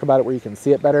talk about it where you can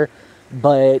see it better,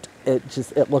 but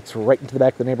it looks right into the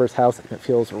back of the neighbor's house and it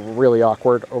feels really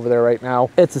awkward over there right now.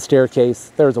 It's a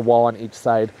staircase, there's a wall on each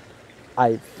side.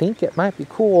 I think it might be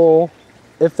cool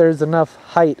if there's enough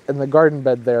height in the garden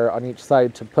bed there on each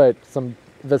side to put some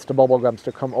Vista bubblegums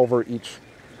to come over each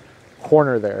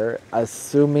corner there,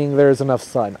 assuming there's enough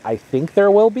sun. I think there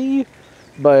will be,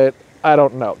 but I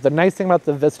don't know. The nice thing about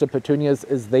the Vista petunias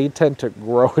is they tend to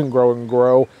grow and grow and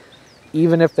grow.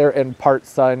 Even if they're in part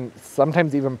sun,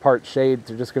 sometimes even part shade,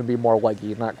 they're just going to be more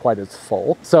leggy, not quite as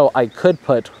full. So I could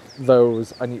put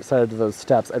those on each side of those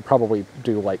steps. I'd probably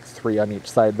do like 3 on each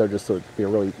side though, just so it'd be a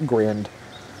really grand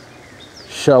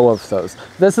show of those.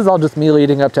 This is all just me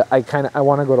leading up to, I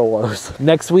want to go to Lowe's.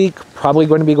 Next week, probably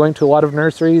going to be going to a lot of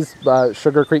nurseries.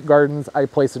 Sugar Creek Gardens, I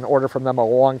placed an order from them a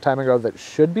long time ago that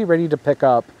should be ready to pick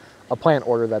up, a plant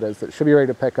order that is, that should be ready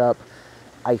to pick up,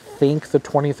 I think the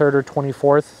 23rd or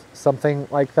 24th, something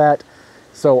like that.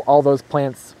 So all those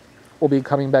plants will be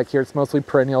coming back here. It's mostly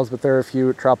perennials, but there are a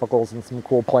few tropicals and some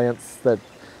cool plants that,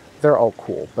 they're all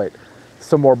cool, but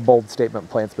some more bold statement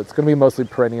plants, but it's going to be mostly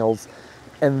perennials.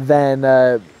 And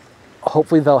then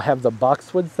hopefully they'll have the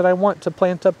boxwoods that I want to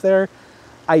plant up there.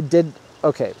 I did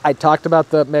Okay, I talked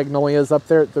about the magnolias up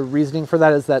there. The reasoning for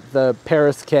that is that the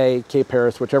Paris K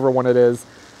Paris, whichever one it is,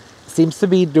 seems to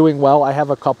be doing well. I have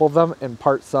a couple of them in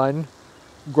part sun,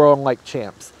 growing like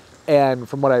champs. And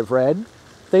from what I've read,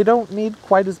 they don't need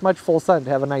quite as much full sun to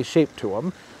have a nice shape to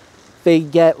them. They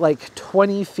get like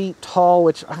 20 feet tall,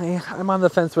 which I'm on the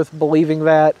fence with believing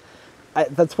that.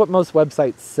 That's what most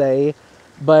websites say,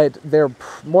 but they're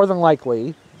more than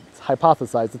likely, it's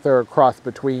hypothesized, that they're a cross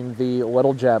between the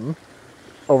little gem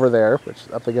over there, which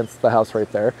is up against the house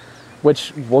right there,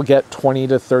 which will get 20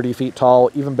 to 30 feet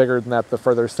tall, even bigger than that the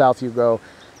further south you go,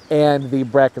 and the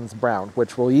Bracken's Brown,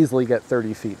 which will easily get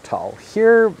 30 feet tall.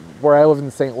 Here, where I live in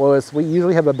St. Louis, we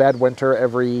usually have a bad winter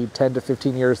every 10 to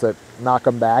 15 years that knock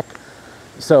them back.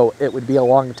 So it would be a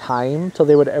long time till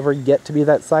they would ever get to be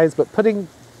that size, but putting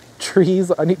trees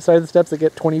on each side of the steps that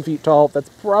get 20 feet tall, that's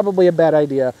probably a bad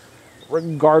idea,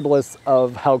 regardless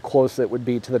of how close it would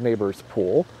be to the neighbor's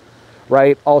pool,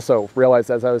 right? Also,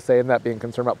 realize, as I was saying, that being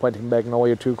concerned about planting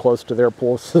magnolia too close to their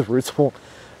pool so the roots won't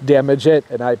damage it,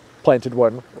 and I planted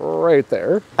one right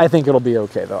there. I think it'll be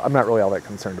okay though. I'm not really all that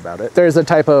concerned about it. There's a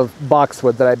type of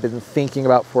boxwood that I've been thinking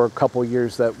about for a couple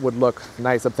years that would look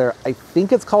nice up there. I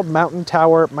think it's called Mountain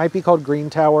Tower. It might be called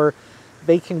Green Tower.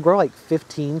 They can grow like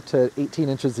 15 to 18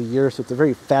 inches a year, so it's a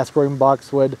very fast growing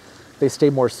boxwood. They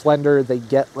stay more slender. They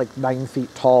get like 9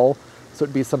 feet tall. So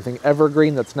it'd be something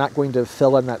evergreen that's not going to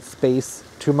fill in that space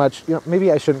too much. You know, maybe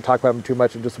I shouldn't talk about them too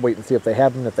much and just wait and see if they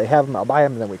have them. If they have them, I'll buy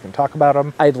them and then we can talk about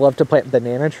them. I'd love to plant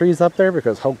banana trees up there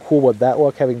because how cool would that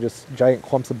look, having just giant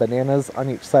clumps of bananas on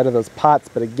each side of those pots.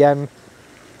 But again,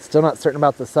 still not certain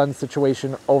about the sun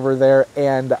situation over there,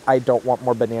 and I don't want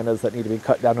more bananas that need to be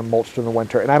cut down and mulched in the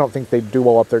winter. And I don't think they do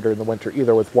well up there during the winter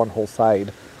either with one whole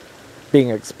side being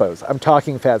exposed. I'm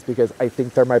talking fast because I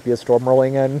think there might be a storm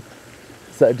rolling in.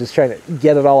 So I'm just trying to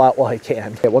get it all out while I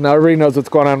can. Okay, well, now everybody knows what's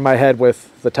going on in my head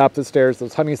with the top of the stairs.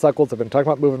 Those honeysuckles I've been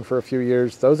talking about moving for a few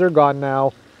years. Those are gone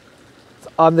now. It's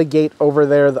on the gate over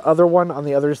there. The other one on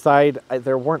the other side,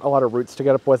 there weren't a lot of roots to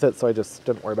get up with it, so I just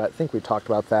didn't worry about it. I think we talked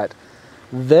about that.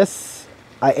 This,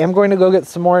 I am going to go get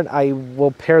some more, and I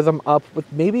will pair them up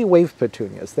with maybe wave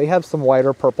petunias. They have some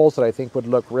wider purples that I think would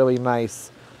look really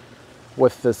nice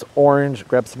with this orange.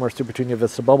 Grab some more Super Petunia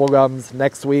Vista bubblegums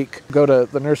next week. Go to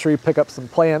the nursery, pick up some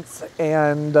plants,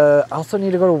 and I also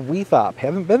need to go to Weethop.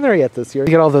 Haven't been there yet this year.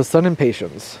 Get all those sun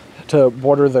impatiens to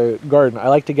border the garden. I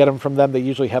like to get them from them. They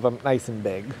usually have them nice and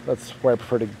big. That's where I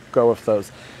prefer to go with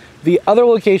those. The other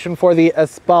location for the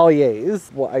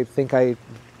Espaliers, well, I think I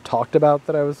talked about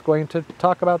that I was going to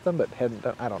talk about them, but hadn't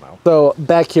done, I don't know. So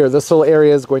back here, this little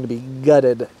area is going to be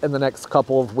gutted in the next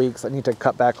couple of weeks. I need to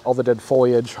cut back all the dead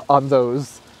foliage on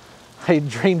those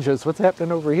hydrangeas. What's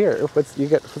happening over here?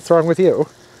 What's wrong with you?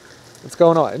 What's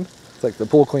going on? It's like the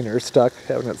pool cleaner is stuck,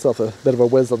 having itself a bit of a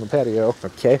whiz on the patio.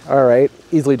 Okay, all right,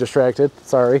 easily distracted,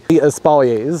 sorry. The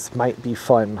espaliers might be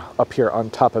fun up here on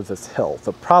top of this hill.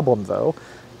 The problem though,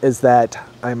 is that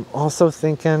I'm also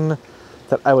thinking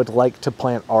that I would like to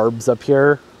plant arbs up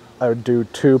here. I would do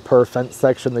 2 per fence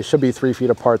section. They should be 3 feet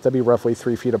apart. That'd be roughly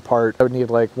 3 feet apart. I would need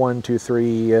like 1, 2,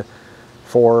 3,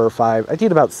 4, 5. I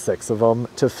need about 6 of them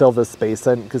to fill this space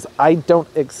in because I don't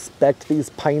expect these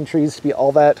pine trees to be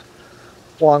all that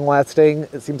long lasting.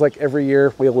 It seems like every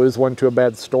year we lose one to a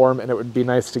bad storm, and it would be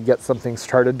nice to get something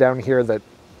started down here that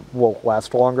will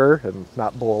last longer and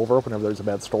not blow over whenever there's a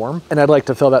bad storm. And I'd like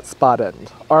to fill that spot in.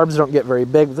 Arbs don't get very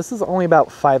big. This is only about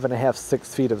 5.5,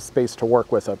 6 feet of space to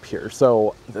work with up here.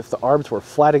 So if the arbs were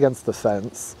flat against the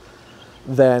fence,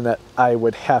 then I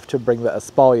would have to bring the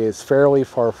espaliers fairly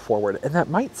far forward, and that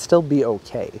might still be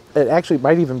okay. It actually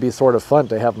might even be sort of fun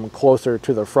to have them closer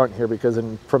to the front here, because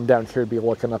from down here, I'd be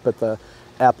looking up at the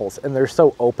apples, and they're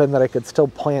so open that I could still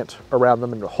plant around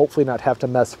them and hopefully not have to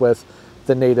mess with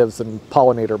the natives and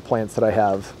pollinator plants that I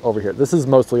have over here. This is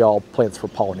mostly all plants for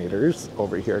pollinators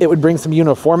over here. It would bring some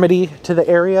uniformity to the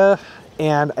area,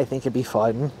 and I think it'd be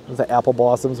fun. The apple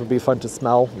blossoms would be fun to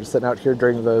smell. You're sitting out here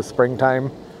during the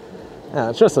springtime. Yeah,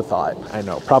 it's just a thought. I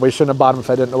know, probably shouldn't have bought them if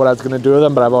I didn't know what I was going to do with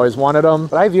them, but I've always wanted them.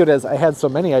 But I view it as I had so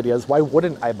many ideas, why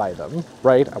wouldn't I buy them,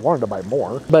 right? I wanted to buy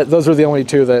more. But those are the only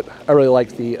 2 that I really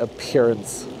like the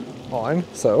appearance on,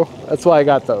 so that's why I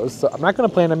got those. So I'm not going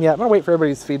to plant them yet. I'm going to wait for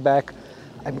everybody's feedback.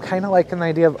 I'm kind of liking the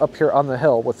idea of up here on the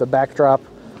hill with the backdrop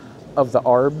of the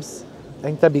arbs. I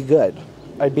think that'd be good.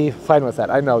 I'd be fine with that.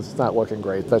 I know it's not looking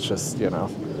great. That's just, you know,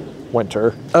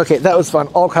 winter. Okay, that was fun.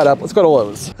 All caught up. Let's go to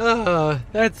Lowe's.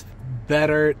 That's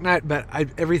better. Not bad.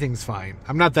 Everything's fine.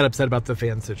 I'm not that upset about the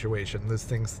fan situation. Those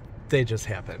things, they just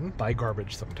happen. Buy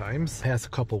garbage sometimes. Past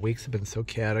couple weeks have been so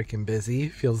chaotic and busy.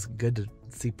 Feels good to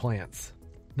see plants.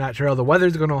 Not sure how the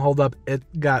weather's going to hold up. It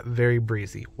got very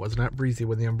breezy. Was not breezy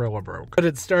when the umbrella broke, but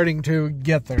it's starting to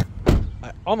get there.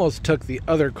 I almost took the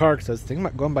other car because I was thinking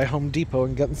about going by Home Depot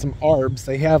and getting some arbs.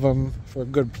 They have them for a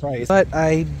good price. But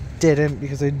I didn't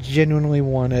because I genuinely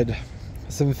wanted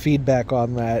some feedback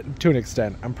on that to an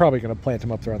extent. I'm probably going to plant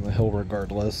them up there on the hill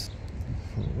regardless.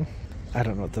 I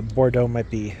don't know. The Bordeaux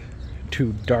might be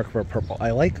too dark of a purple.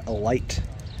 I like a light,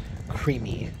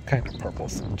 creamy kind of purple.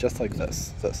 So just like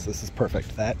this. This is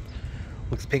perfect. That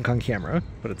looks pink on camera,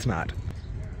 but it's not.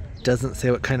 Doesn't say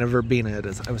what kind of verbena it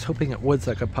is. I was hoping it would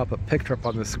so I could pop a picture up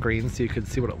on the screen so you could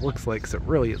see what it looks like, so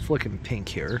it's looking pink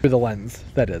here. Through the lens,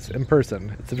 that is. In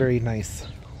person, it's a very nice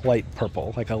light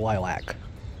purple, like a lilac,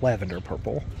 lavender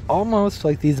purple. Almost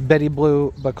like these Betty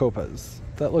Blue Bacopas.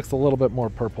 That looks a little bit more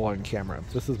purple on camera.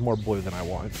 This is more blue than I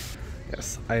want.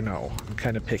 Yes, I know, I'm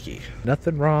kind of picky.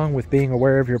 Nothing wrong with being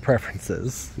aware of your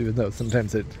preferences, even though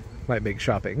sometimes it might make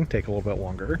shopping take a little bit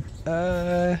longer.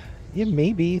 Yeah,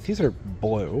 maybe. These are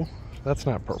blue. That's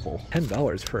not purple.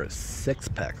 $10 for a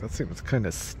 6-pack. That seems kind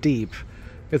of steep.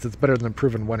 I guess it's better than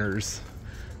Proven Winners.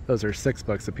 Those are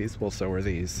 $6 a piece. Well, so are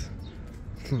these.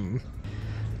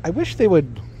 I wish they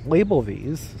would label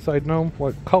these so I'd know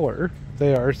what color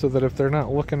they are so that if they're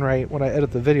not looking right when I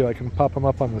edit the video, I can pop them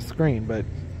up on the screen, but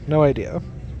no idea.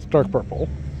 It's dark purple.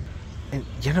 And,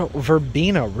 you know,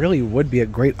 verbena really would be a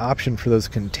great option for those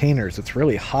containers. It's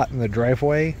really hot in the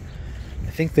driveway.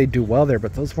 I think they do well there,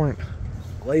 but those weren't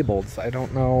labeled, so I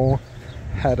don't know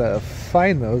how to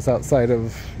find those outside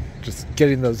of just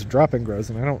getting those drop and grows,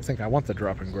 and I don't think I want the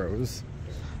drop and grows.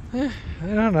 I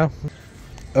don't know.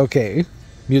 Okay,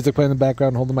 music playing in the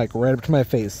background, hold the mic right up to my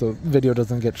face so video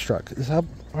doesn't get struck.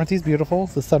 Aren't these beautiful?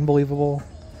 The Sunbelievable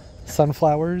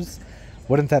sunflowers?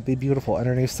 Wouldn't that be beautiful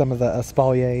underneath some of the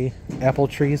Espalier apple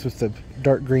trees with the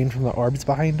dark green from the arbs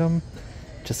behind them?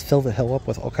 Just fill the hill up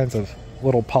with all kinds of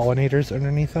little pollinators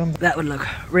underneath them. That would look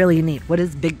really neat. What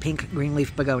is big pink green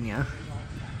leaf begonia?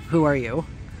 Who are you?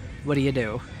 What do you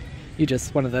do? You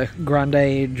just one of the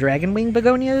grande dragon wing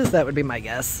begonias? That would be my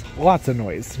guess. Lots of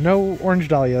noise. No orange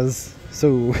dahlias.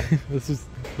 So this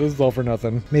is all for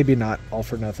nothing. Maybe not all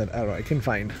for nothing. I don't know. I can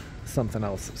find something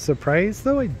else. Surprised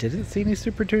though, I didn't see any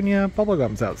Super Petunia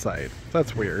bubblegums outside.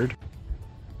 That's weird.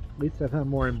 At least I've had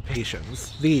more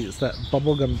impatience. These, that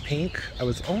bubblegum pink, I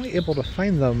was only able to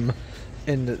find them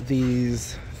in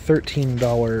these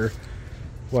 $13,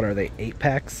 what are they,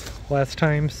 8-packs last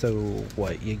time. So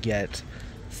what, you get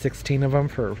 16 of them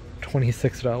for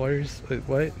 $26? Wait,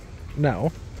 what?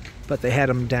 No. But they had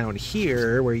them down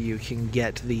here where you can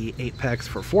get the 8-packs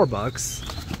for $4.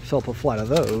 Fill up a flat of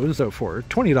those, so for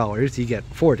 $20 you get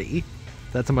 40.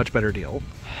 That's a much better deal.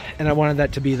 And I wanted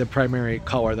that to be the primary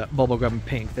color, that bubblegum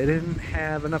pink. They didn't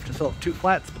have enough to fill up 2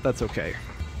 flats, but that's okay.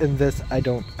 And this, I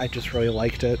just really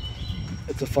liked it.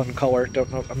 It's a fun color. Don't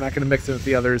know, I'm not going to mix it with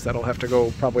the others. That'll have to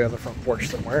go probably on the front porch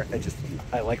somewhere.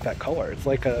 I like that color. It's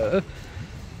like a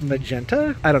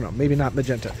magenta? I don't know, maybe not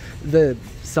magenta. The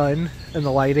sun and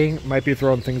the lighting might be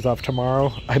throwing things off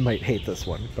tomorrow. I might hate this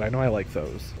one, but I know I like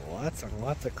those. Lots and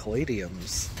lots of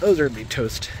caladiums. Those are going to be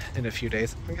toast in a few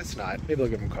days. I guess not. Maybe I'll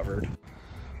get them covered.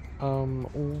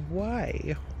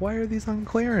 Why? Why are these on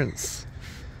clearance?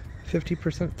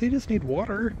 50%. They just need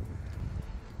water.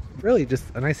 Really, just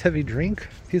a nice heavy drink.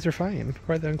 These are fine.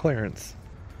 Why are they on clearance?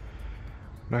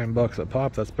 $9 a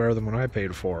pop. That's better than when I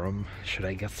paid for them. Should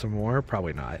I get some more?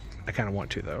 Probably not. I kind of want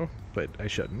to though, but I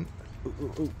shouldn't.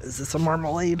 Ooh, is this a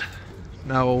marmalade?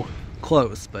 No.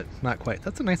 Close, but not quite.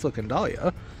 That's a nice looking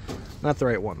dahlia. Not the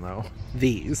right one though.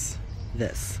 This.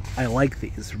 I like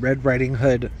these. Red Riding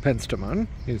Hood penstemon.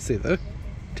 You can see the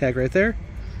tag right there.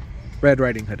 Red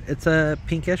Riding Hood. It's a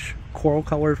pinkish coral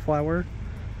colored flower.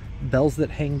 Bells that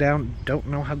hang down. Don't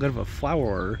know how good of a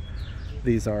flower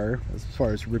these are as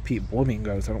far as repeat blooming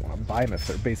goes. I don't want to buy them if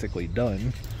they're basically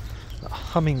done. The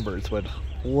hummingbirds would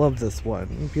love this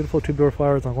one. Beautiful tubular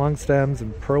flowers on long stems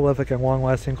and prolific and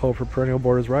long-lasting color for perennial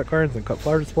borders, rock gardens, and cut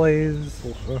flower displays.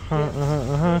 Don't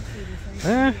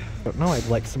know. I'd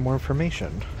like some more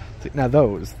information. Now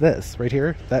this right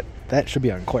here, that should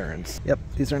be on clearance. Yep,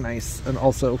 these are nice and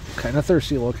also kind of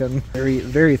thirsty looking. Very,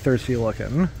 very thirsty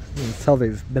looking. You can tell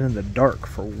they've been in the dark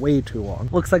for way too long.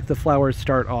 Looks like the flowers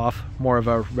start off more of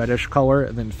a reddish color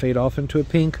and then fade off into a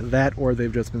pink. That or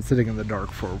they've just been sitting in the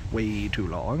dark for way too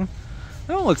long.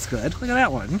 That one looks good. Look at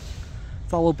that one.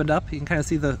 It's all opened up. You can kind of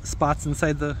see the spots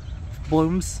inside the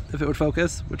blooms if it would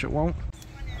focus, which it won't.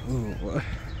 Ooh.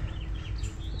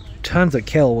 Tons of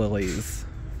kale lilies.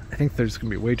 I think there's going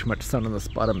to be way too much sun on the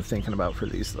spot I'm thinking about for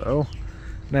these though.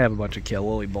 And I have a bunch of kale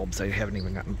lily bulbs I haven't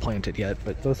even gotten planted yet,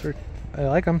 but those are I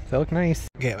like them. They look nice.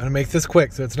 Okay, I'm gonna make this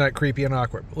quick so it's not creepy and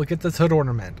awkward. Look at this hood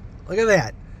ornament. Look at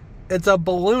that. It's a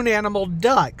balloon animal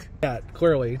duck. Yeah,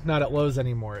 clearly not at Lowe's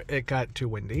anymore. It got too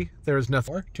windy. There was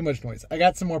nothing more. Too much noise. I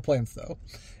got some more plants though.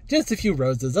 Just a few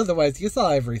roses. Otherwise, you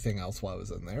saw everything else while I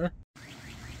was in there.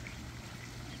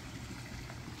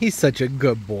 He's such a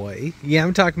good boy. Yeah,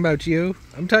 I'm talking about you.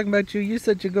 I'm talking about you. You're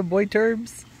such a good boy,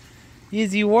 Turbs.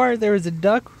 Yes, you are. There was a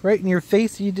duck right in your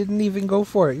face. You didn't even go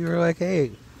for it. You were like,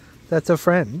 hey, that's a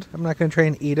friend. I'm not going to try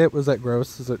and eat it. Was that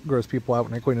gross? Does it gross people out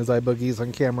when I clean his eye boogies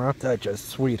on camera? Such a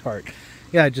sweetheart.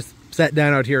 Yeah, I just sat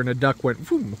down out here and a duck went,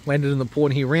 boom, landed in the pool,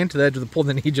 and he ran to the edge of the pool, and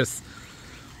then he just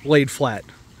laid flat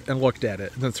and looked at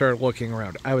it and then started looking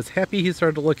around. I was happy he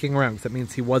started looking around because that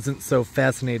means he wasn't so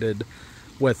fascinated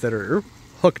with it or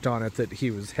hooked on it that he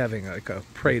was having like a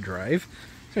prey drive.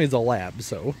 So he's a lab,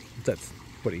 so that's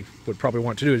what he would probably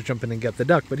want to do, is jump in and get the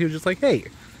duck. But he was just like, hey,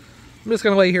 I'm just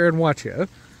going to lay here and watch you.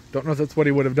 Don't know if that's what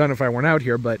he would have done if I weren't out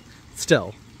here, but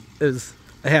still, it was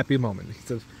a happy moment. He's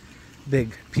a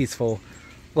big, peaceful,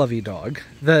 lovey dog.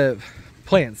 The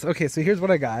plants. Okay, so here's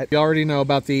what I got. You already know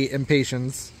about the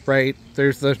impatiens, right?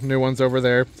 There's the new ones over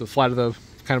there. The flat of the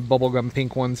kind of bubblegum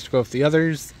pink ones to go with the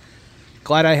others.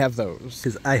 Glad I have those,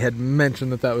 because I had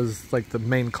mentioned that that was like the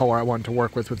main color I wanted to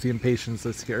work with the impatiens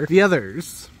this year. The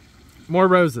others, more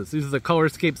roses. These are the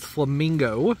Colorscapes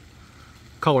Flamingo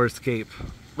Colorscape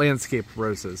Landscape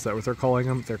Roses. Is that what they're calling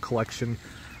them? Their collection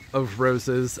of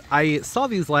roses. I saw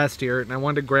these last year and I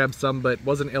wanted to grab some but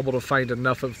wasn't able to find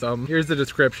enough of them. Here's the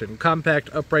description. Compact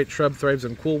upright shrub thrives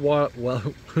in cool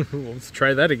well, let's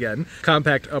try that again.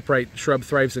 Compact upright shrub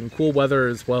thrives in cool weather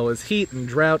as well as heat and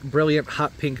drought. Brilliant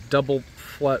hot pink double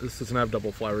this doesn't have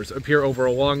double flowers. Appear over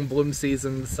a long bloom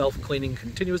season. Self-cleaning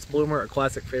continuous bloomer. A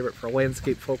classic favorite for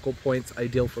landscape focal points.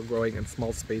 Ideal for growing in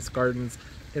small space gardens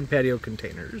and patio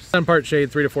containers. Sun part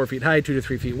shade 3 to 4 feet high, 2 to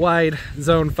 3 feet wide.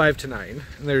 Zone 5 to 9.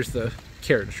 And there's the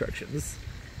care instructions.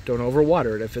 Don't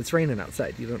overwater it if it's raining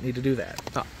outside. You don't need to do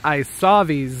that. I saw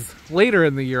these later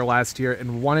in the year last year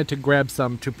and wanted to grab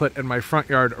some to put in my front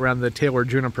yard around the Taylor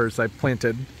junipers. I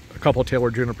planted a couple Taylor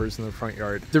junipers in the front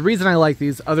yard. The reason I like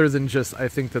these, other than just I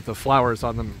think that the flowers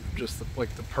on them just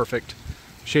like the perfect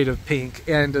shade of pink,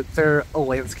 and they're a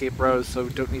landscape rose, so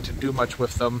don't need to do much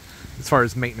with them as far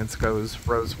as maintenance goes,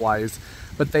 rose-wise.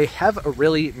 But they have a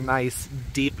really nice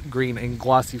deep green and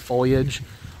glossy foliage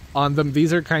on them.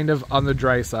 These are kind of on the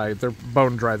dry side. They're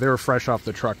bone dry. They were fresh off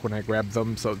the truck when I grabbed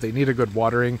them, so they need a good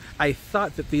watering. I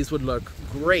thought that these would look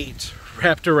great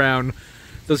wrapped around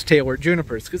those Taylor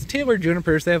junipers, because Taylor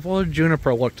junipers, they have a little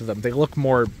juniper look to them. They look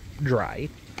more dry.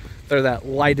 They're that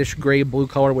lightish gray blue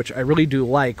color, which I really do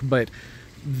like, but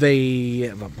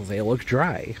they look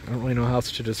dry. I don't really know how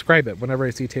else to describe it. Whenever I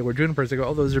see Taylor junipers, I go,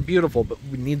 oh, those are beautiful, but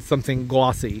we need something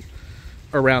glossy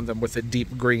around them with a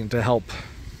deep green to help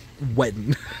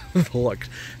weten the look,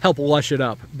 help lush it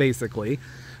up, basically.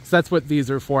 So that's what these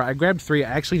are for. I grabbed 3.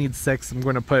 I actually need 6. I'm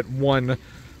going to put one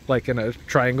like in a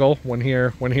triangle, one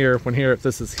here, one here, one here.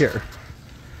 This is here.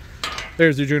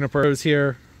 There's the juniper. Rose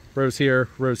here, rose here,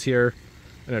 rose here,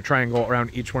 and a triangle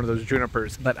around each one of those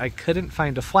junipers. But I couldn't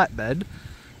find a flatbed,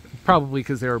 probably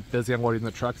because they were busy unloading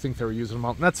the truck. I think they were using them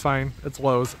all. That's fine. It's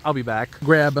Lowe's. I'll be back.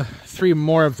 Grab 3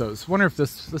 more of those. Wonder if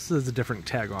this is a different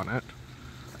tag on it.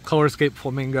 Colorscape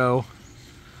Flamingo.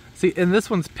 See, in this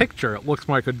one's picture, it looks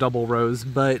more like a double rose,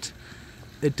 but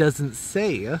it doesn't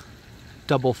say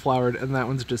double flowered in that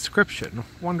one's description.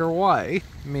 Wonder why?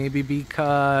 Maybe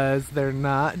because they're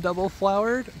not double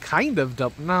flowered? Kind of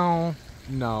double.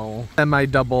 No.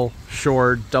 Semi-double,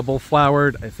 sure, double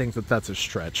flowered. I think that that's a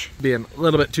stretch. Being a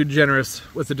little bit too generous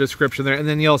with the description there. And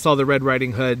then you all saw the Red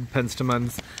Riding Hood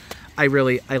penstemons. I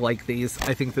like these.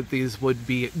 I think that these would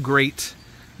be great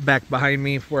back behind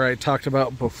me where I talked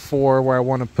about before, where I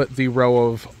want to put the row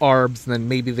of arbs and then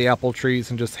maybe the apple trees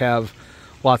and just have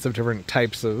lots of different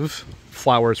types of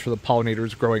flowers for the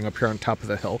pollinators growing up here on top of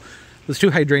the hill. Those 2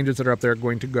 hydrangeas that are up there are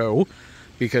going to go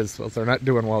because, well, they're not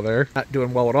doing well there. Not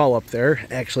doing well at all up there.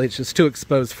 Actually, it's just too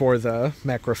exposed for the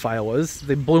macrophyllus.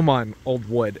 They bloom on old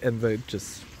wood and they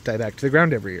just die back to the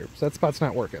ground every year. So that spot's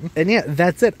not working. And yeah,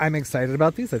 that's it. I'm excited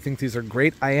about these. I think these are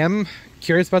great. I am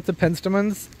curious about the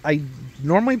penstemons. I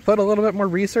normally put a little bit more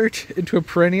research into a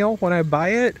perennial when I buy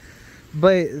it,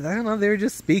 but I don't know, they were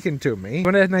just speaking to me. I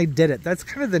went ahead and I did it. That's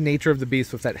kind of the nature of the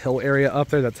beast with that hill area up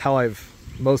there. That's how I've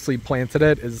mostly planted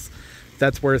it, is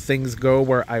that's where things go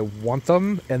where I want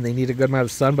them and they need a good amount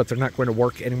of sun, but they're not going to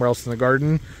work anywhere else in the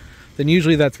garden. Then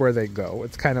usually that's where they go.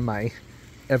 It's kind of my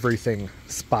everything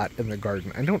spot in the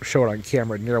garden. I don't show it on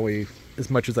camera nearly as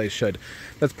much as I should.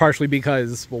 That's partially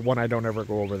because, well, one, I don't ever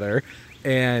go over there,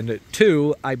 and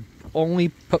two, I only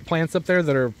put plants up there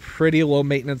that are pretty low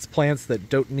maintenance plants that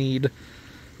don't need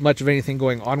much of anything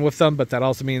going on with them, but that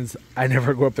also means I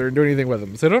never go up there and do anything with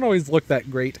them. So they don't always look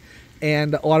that great.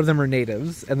 And a lot of them are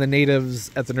natives, and the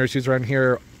natives at the nurseries around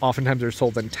here oftentimes are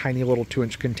sold in tiny little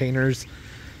 2-inch containers.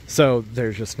 So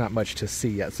there's just not much to see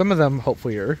yet. Some of them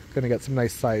hopefully are going to get some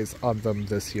nice size on them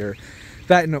this year.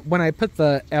 That, and when I put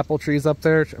the apple trees up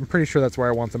there, I'm pretty sure that's where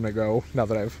I want them to go now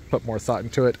that I've put more thought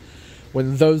into it.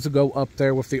 When those go up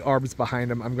there with the arbs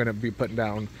behind them, I'm going to be putting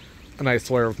down a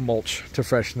nice layer of mulch to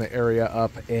freshen the area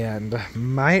up, and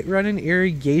might run an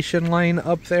irrigation line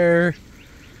up there.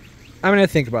 I'm going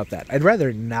to think about that. I'd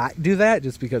rather not do that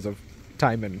just because of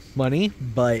time and money,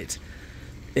 but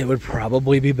it would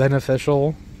probably be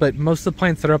beneficial. But most of the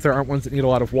plants that are up there aren't ones that need a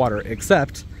lot of water,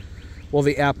 except, well,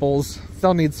 the apples,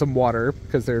 they'll need some water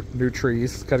because they're new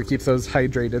trees. Got to keep those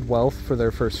hydrated well for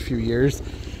their first few years.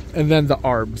 And then the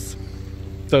arbs.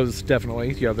 Those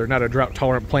definitely, you know, they're not a drought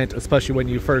tolerant plant, especially when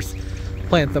you first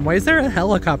plant them. Why is there a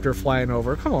helicopter flying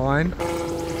over? Come on.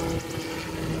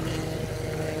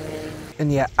 And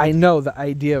yeah, I know the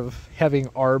idea of having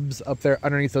arbs up there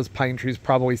underneath those pine trees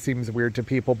probably seems weird to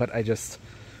people, but I just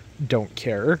don't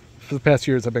care. For the past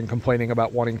years, I've been complaining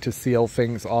about wanting to seal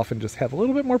things off and just have a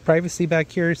little bit more privacy back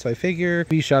here. So I figure,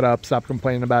 be shut up, stop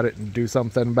complaining about it, and do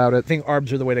something about it. I think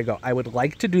arbs are the way to go. I would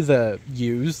like to do the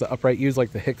yews, the upright yews,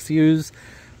 like the Hicks yews.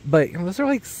 But you know, those are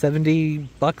like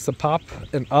 $70 a pop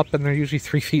and up, and they're usually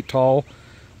 3 feet tall.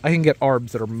 I can get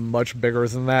arbs that are much bigger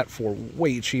than that for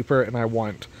way cheaper, and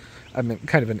I'm in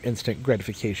kind of an instant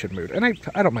gratification mood. And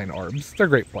I don't mind arbs. They're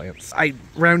great plants.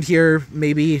 Around here,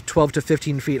 maybe 12 to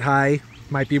 15 feet high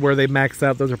might be where they max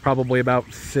out. Those are probably about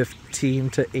 15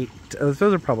 to 8. Those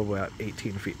are probably about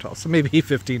 18 feet tall. So maybe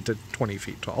 15 to 20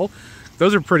 feet tall.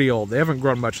 Those are pretty old. They haven't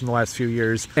grown much in the last few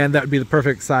years, and that would be the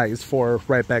perfect size for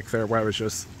right back there where I was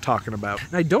just talking about.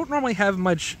 And I don't normally have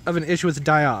much of an issue with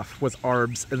die-off with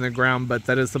arbs in the ground, but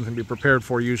that is something to be prepared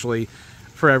for usually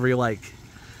for every, like,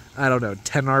 I don't know,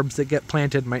 10 arbs that get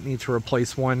planted. Might need to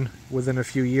replace one within a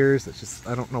few years. It's just,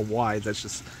 I don't know why. That's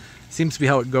just seems to be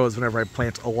how it goes whenever I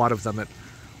plant a lot of them at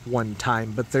one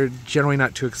time, but they're generally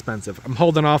not too expensive. I'm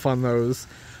holding off on those.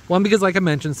 One, because like I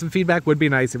mentioned, some feedback would be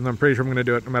nice, even though I'm pretty sure I'm going to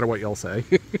do it no matter what y'all say.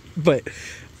 But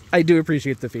I do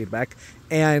appreciate the feedback.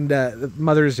 And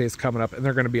Mother's Day is coming up, and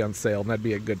they're going to be on sale, and that'd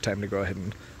be a good time to go ahead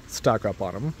and stock up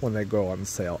on them when they go on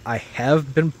sale. I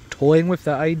have been toying with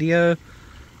the idea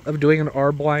of doing an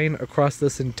arb line across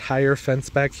this entire fence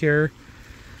back here.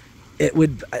 I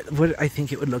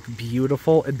think it would look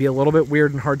beautiful. It'd be a little bit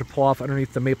weird and hard to pull off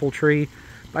underneath the maple tree.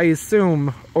 I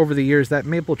assume over the years that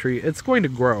maple tree, it's going to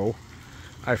grow.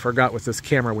 I forgot with this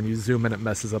camera, when you zoom in, it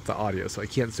messes up the audio, so I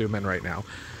can't zoom in right now.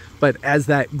 But as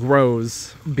that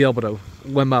grows, be able to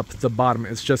limb up the bottom,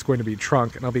 it's just going to be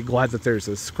trunk, and I'll be glad that there's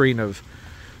a screen of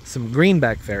some green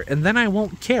back there. And then I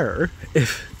won't care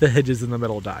if the hedges in the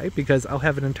middle die, because I'll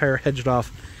have an entire hedged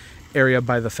off area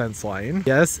by the fence line.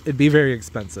 Yes, it'd be very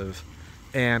expensive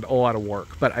and a lot of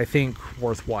work, but I think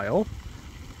worthwhile.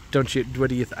 Don't you? What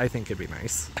do you? I think it'd be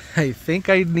nice. I think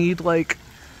I'd need like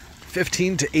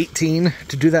 15 to 18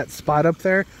 to do that spot up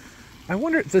there. I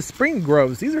wonder, the spring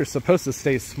groves, these are supposed to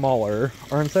stay smaller,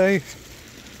 aren't they?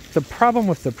 The problem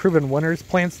with the Proven Winners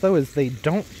plants, though, is they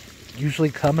don't usually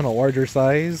come in a larger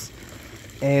size.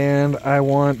 And I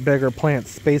want bigger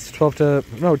plants, spaced 25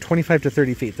 to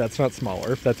 30 feet. That's not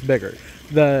smaller, that's bigger.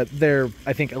 They're,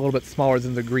 I think, a little bit smaller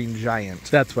than the Green Giant.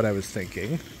 That's what I was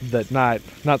thinking. That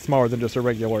not smaller than just a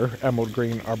regular emerald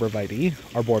green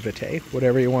arborvitae,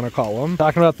 whatever you want to call them.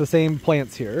 Talking about the same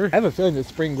plants here. I have a feeling the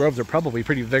spring groves are probably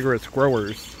pretty vigorous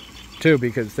growers, too,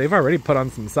 because they've already put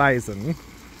on some size, and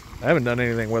I haven't done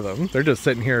anything with them. They're just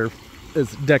sitting here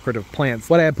as decorative plants.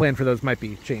 What I had planned for those might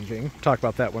be changing. Talk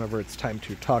about that whenever it's time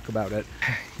to talk about it.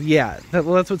 Yeah,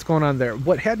 well, that's what's going on there.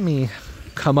 What had me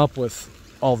come up with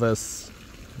all this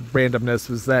randomness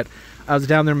was that I was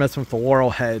down there messing with the laurel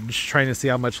hedge, trying to see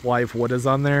how much live wood is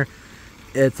on there.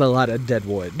 It's a lot of dead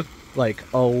wood. Like,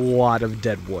 a lot of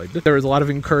dead wood. There was a lot of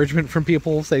encouragement from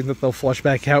people saying that they'll flush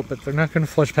back out, but they're not going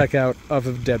to flush back out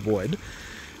of dead wood.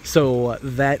 So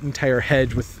that entire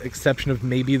hedge, with exception of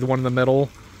maybe the one in the middle,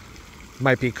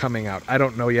 might be coming out. I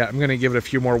don't know yet. I'm going to give it a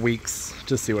few more weeks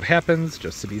to see what happens,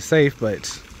 just to be safe,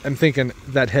 but I'm thinking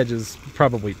that hedge is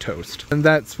probably toast. And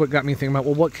that's what got me thinking about,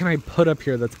 well, what can I put up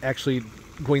here that's actually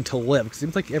going to live? Because it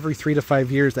seems like every 3 to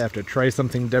 5 years I have to try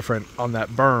something different on that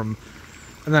berm.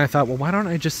 And then I thought, well, why don't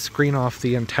I just screen off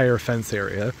the entire fence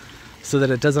area so that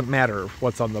it doesn't matter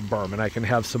what's on the berm, and I can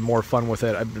have some more fun with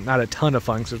it. Not a ton of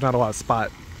fun, because there's not a lot of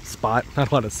spot,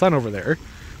 not a lot of sun over there.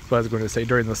 That's what I was going to say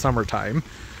during the summertime.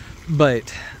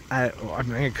 But I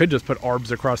mean, I could just put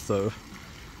arbs across the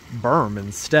berm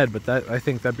instead, but I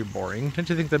think that'd be boring. Don't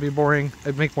you think that'd be boring?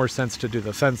 It'd make more sense to do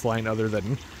the fence line other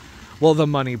than, well, the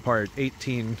money part.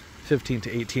 15 to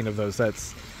 18 of those,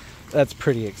 that's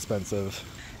pretty expensive.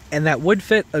 And that would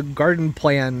fit a garden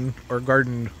plan or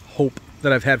garden hope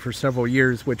that I've had for several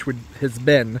years, which has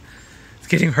been, it's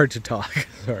getting hard to talk,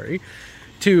 sorry,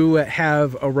 to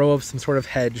have a row of some sort of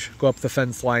hedge go up the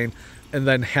fence line and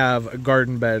then have a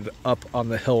garden bed up on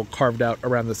the hill carved out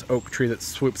around this oak tree that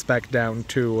swoops back down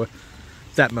to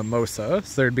that mimosa.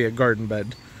 So there'd be a garden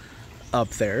bed up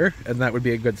there, and that would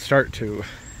be a good start to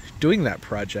doing that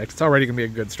project. It's already going to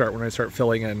be a good start when I start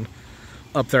filling in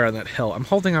up there on that hill. I'm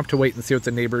holding up to wait and see what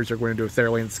the neighbors are going to do with their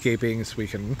landscaping so we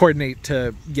can coordinate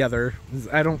together.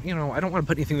 I don't want to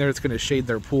put anything there that's going to shade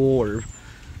their pool or,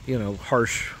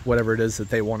 harsh whatever it is that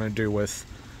they want to do with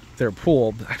their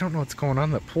pool. But I don't know what's going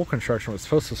on. That pool construction was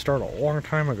supposed to start a long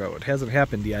time ago. It hasn't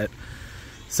happened yet.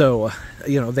 So,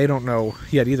 they don't know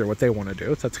yet either what they want to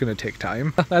do. That's going to take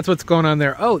time. That's what's going on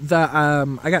there. Oh,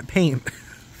 I got paint,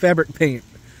 fabric paint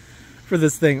for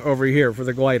this thing over here for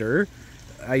the glider.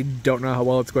 I don't know how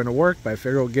well it's going to work, but I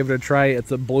figure we'll give it a try.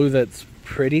 It's a blue that's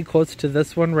pretty close to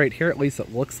this one right here. At least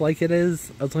it looks like it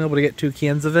is. I was only able to get 2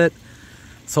 cans of it.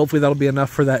 So hopefully that'll be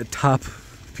enough for that top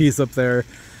piece up there.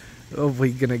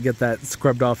 Hopefully gonna get that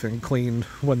scrubbed off and cleaned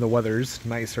when the weather's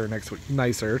nicer next week.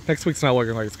 Next week's not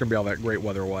looking like it's gonna be all that great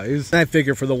weather-wise. I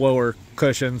figure for the lower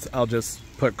cushions, I'll just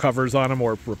put covers on them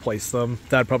or replace them.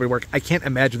 That'd probably work. I can't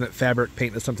imagine that fabric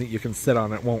paint is something you can sit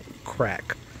on. It won't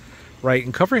crack. Right,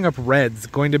 and covering up red's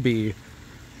going to be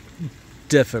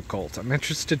difficult. I'm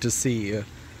interested to see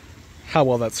how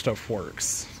well that stuff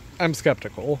works. I'm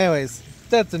skeptical. Anyways,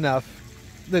 that's enough.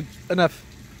 Enough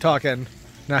talking.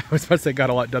 Now, I was about to say got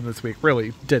a lot done this week.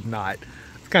 Really did not.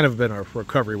 It's kind of been a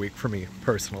recovery week for me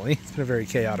personally. It's been a very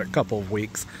chaotic couple of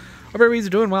weeks. Hope everybody's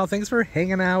doing well. Thanks for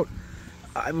hanging out.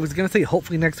 I was going to say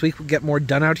hopefully next week we'll get more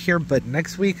done out here, but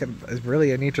next week I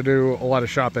need to do a lot of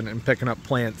shopping and picking up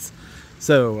plants.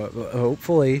 So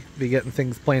hopefully be getting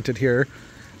things planted here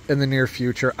in the near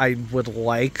future. I would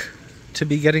like to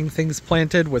be getting things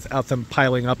planted without them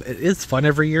piling up. It is fun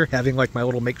every year having like my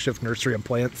little makeshift nursery of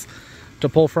plants to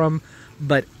pull from,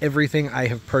 but everything I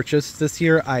have purchased this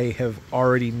year, I have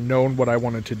already known what I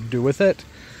wanted to do with it.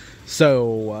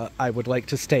 So I would like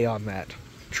to stay on that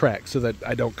track so that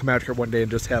I don't come out here one day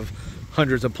and just have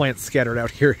hundreds of plants scattered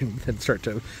out here and then start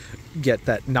to get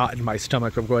that knot in my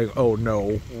stomach of going, oh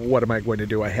no, what am I going to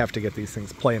do? I have to get these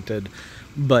things planted,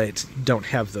 but don't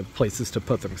have the places to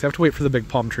put them. Because I have to wait for the big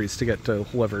palm trees to get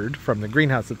delivered from the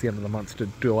greenhouse at the end of the month to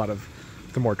do a lot of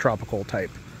the more tropical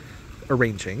type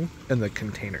arranging in the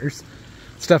containers.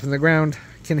 Stuff in the ground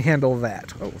can handle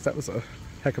that. Oh, that was a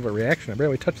heck of a reaction. I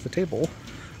barely touched the table.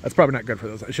 That's probably not good for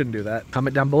those. I shouldn't do that.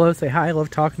 Comment down below. Say hi. I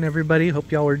love talking to everybody.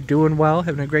 Hope y'all are doing well,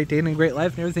 having a great day and a great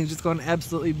life, and everything's just going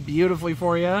absolutely beautifully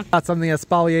for you. Thoughts on the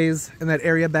Espaliers in that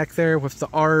area back there with the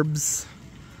arbs.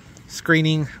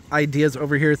 Screening ideas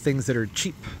over here. Things that are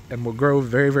cheap and will grow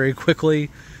very, very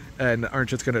quickly and aren't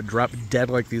just going to drop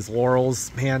dead like these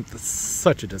laurels. Man, that's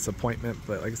such a disappointment.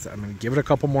 But like I said, I'm going to give it a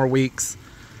couple more weeks.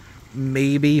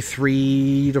 Maybe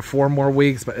 3 to 4 more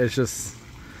weeks, but it's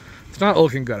not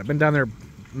looking good. I've been down there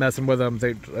messing with them.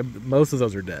 Most of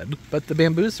those are dead, but the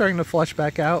bamboo's starting to flush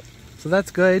back out, so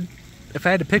that's good. If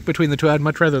I had to pick between the two, I'd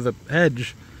much rather the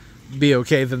hedge be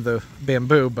okay than the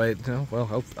bamboo, but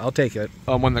well, I'll take it.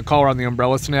 When the collar on the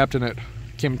umbrella snapped and it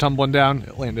came tumbling down,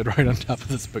 it landed right on top of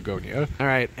this begonia. All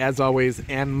right, as always,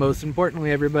 and most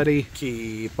importantly, everybody,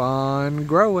 keep on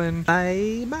growing.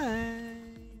 Bye bye.